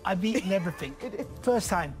den, I've eaten everything. First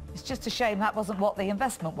time. It's just a shame that wasn't what the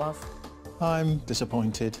investment was. I'm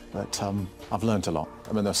disappointed, but I've learnt a lot.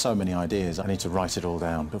 I mean, there's so many ideas. I need to write it all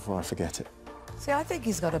down before I forget it. See, I think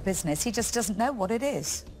he's got a business. He just doesn't know what it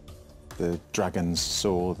is. The dragons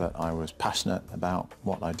saw that I was passionate about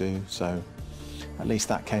what I do, so at least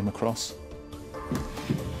that came across.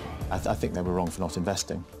 I think they were wrong for not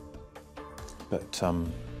investing, but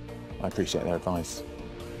I appreciate their advice.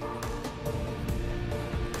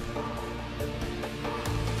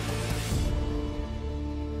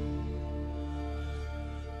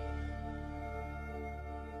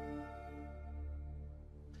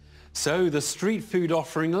 So the street food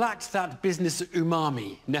offering lacked that business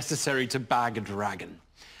umami necessary to bag a dragon.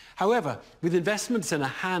 However, with investments in a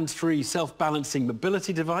hands-free self-balancing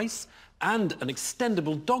mobility device and an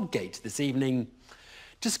extendable dog gate this evening,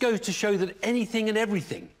 just goes to show that anything and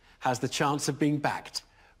everything has the chance of being backed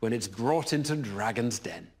when it's brought into Dragon's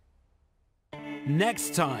Den.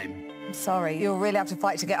 Next time. I'm sorry, you'll really have to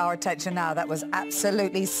fight to get our attention now. That was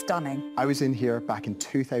absolutely stunning. I was in here back in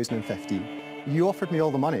 2015. You offered me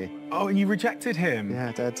all the money. Oh, and you rejected him? Yeah,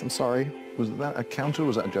 I did. I'm sorry. Was that a counter or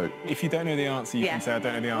was that a joke? If you don't know the answer, you can say, I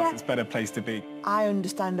don't know the answer. It's a better place to be. I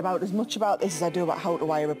understand about as much about this as I do about how to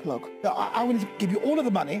wire a plug. I want to give you all of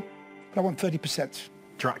the money, but I want 30%.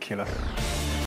 Dracula.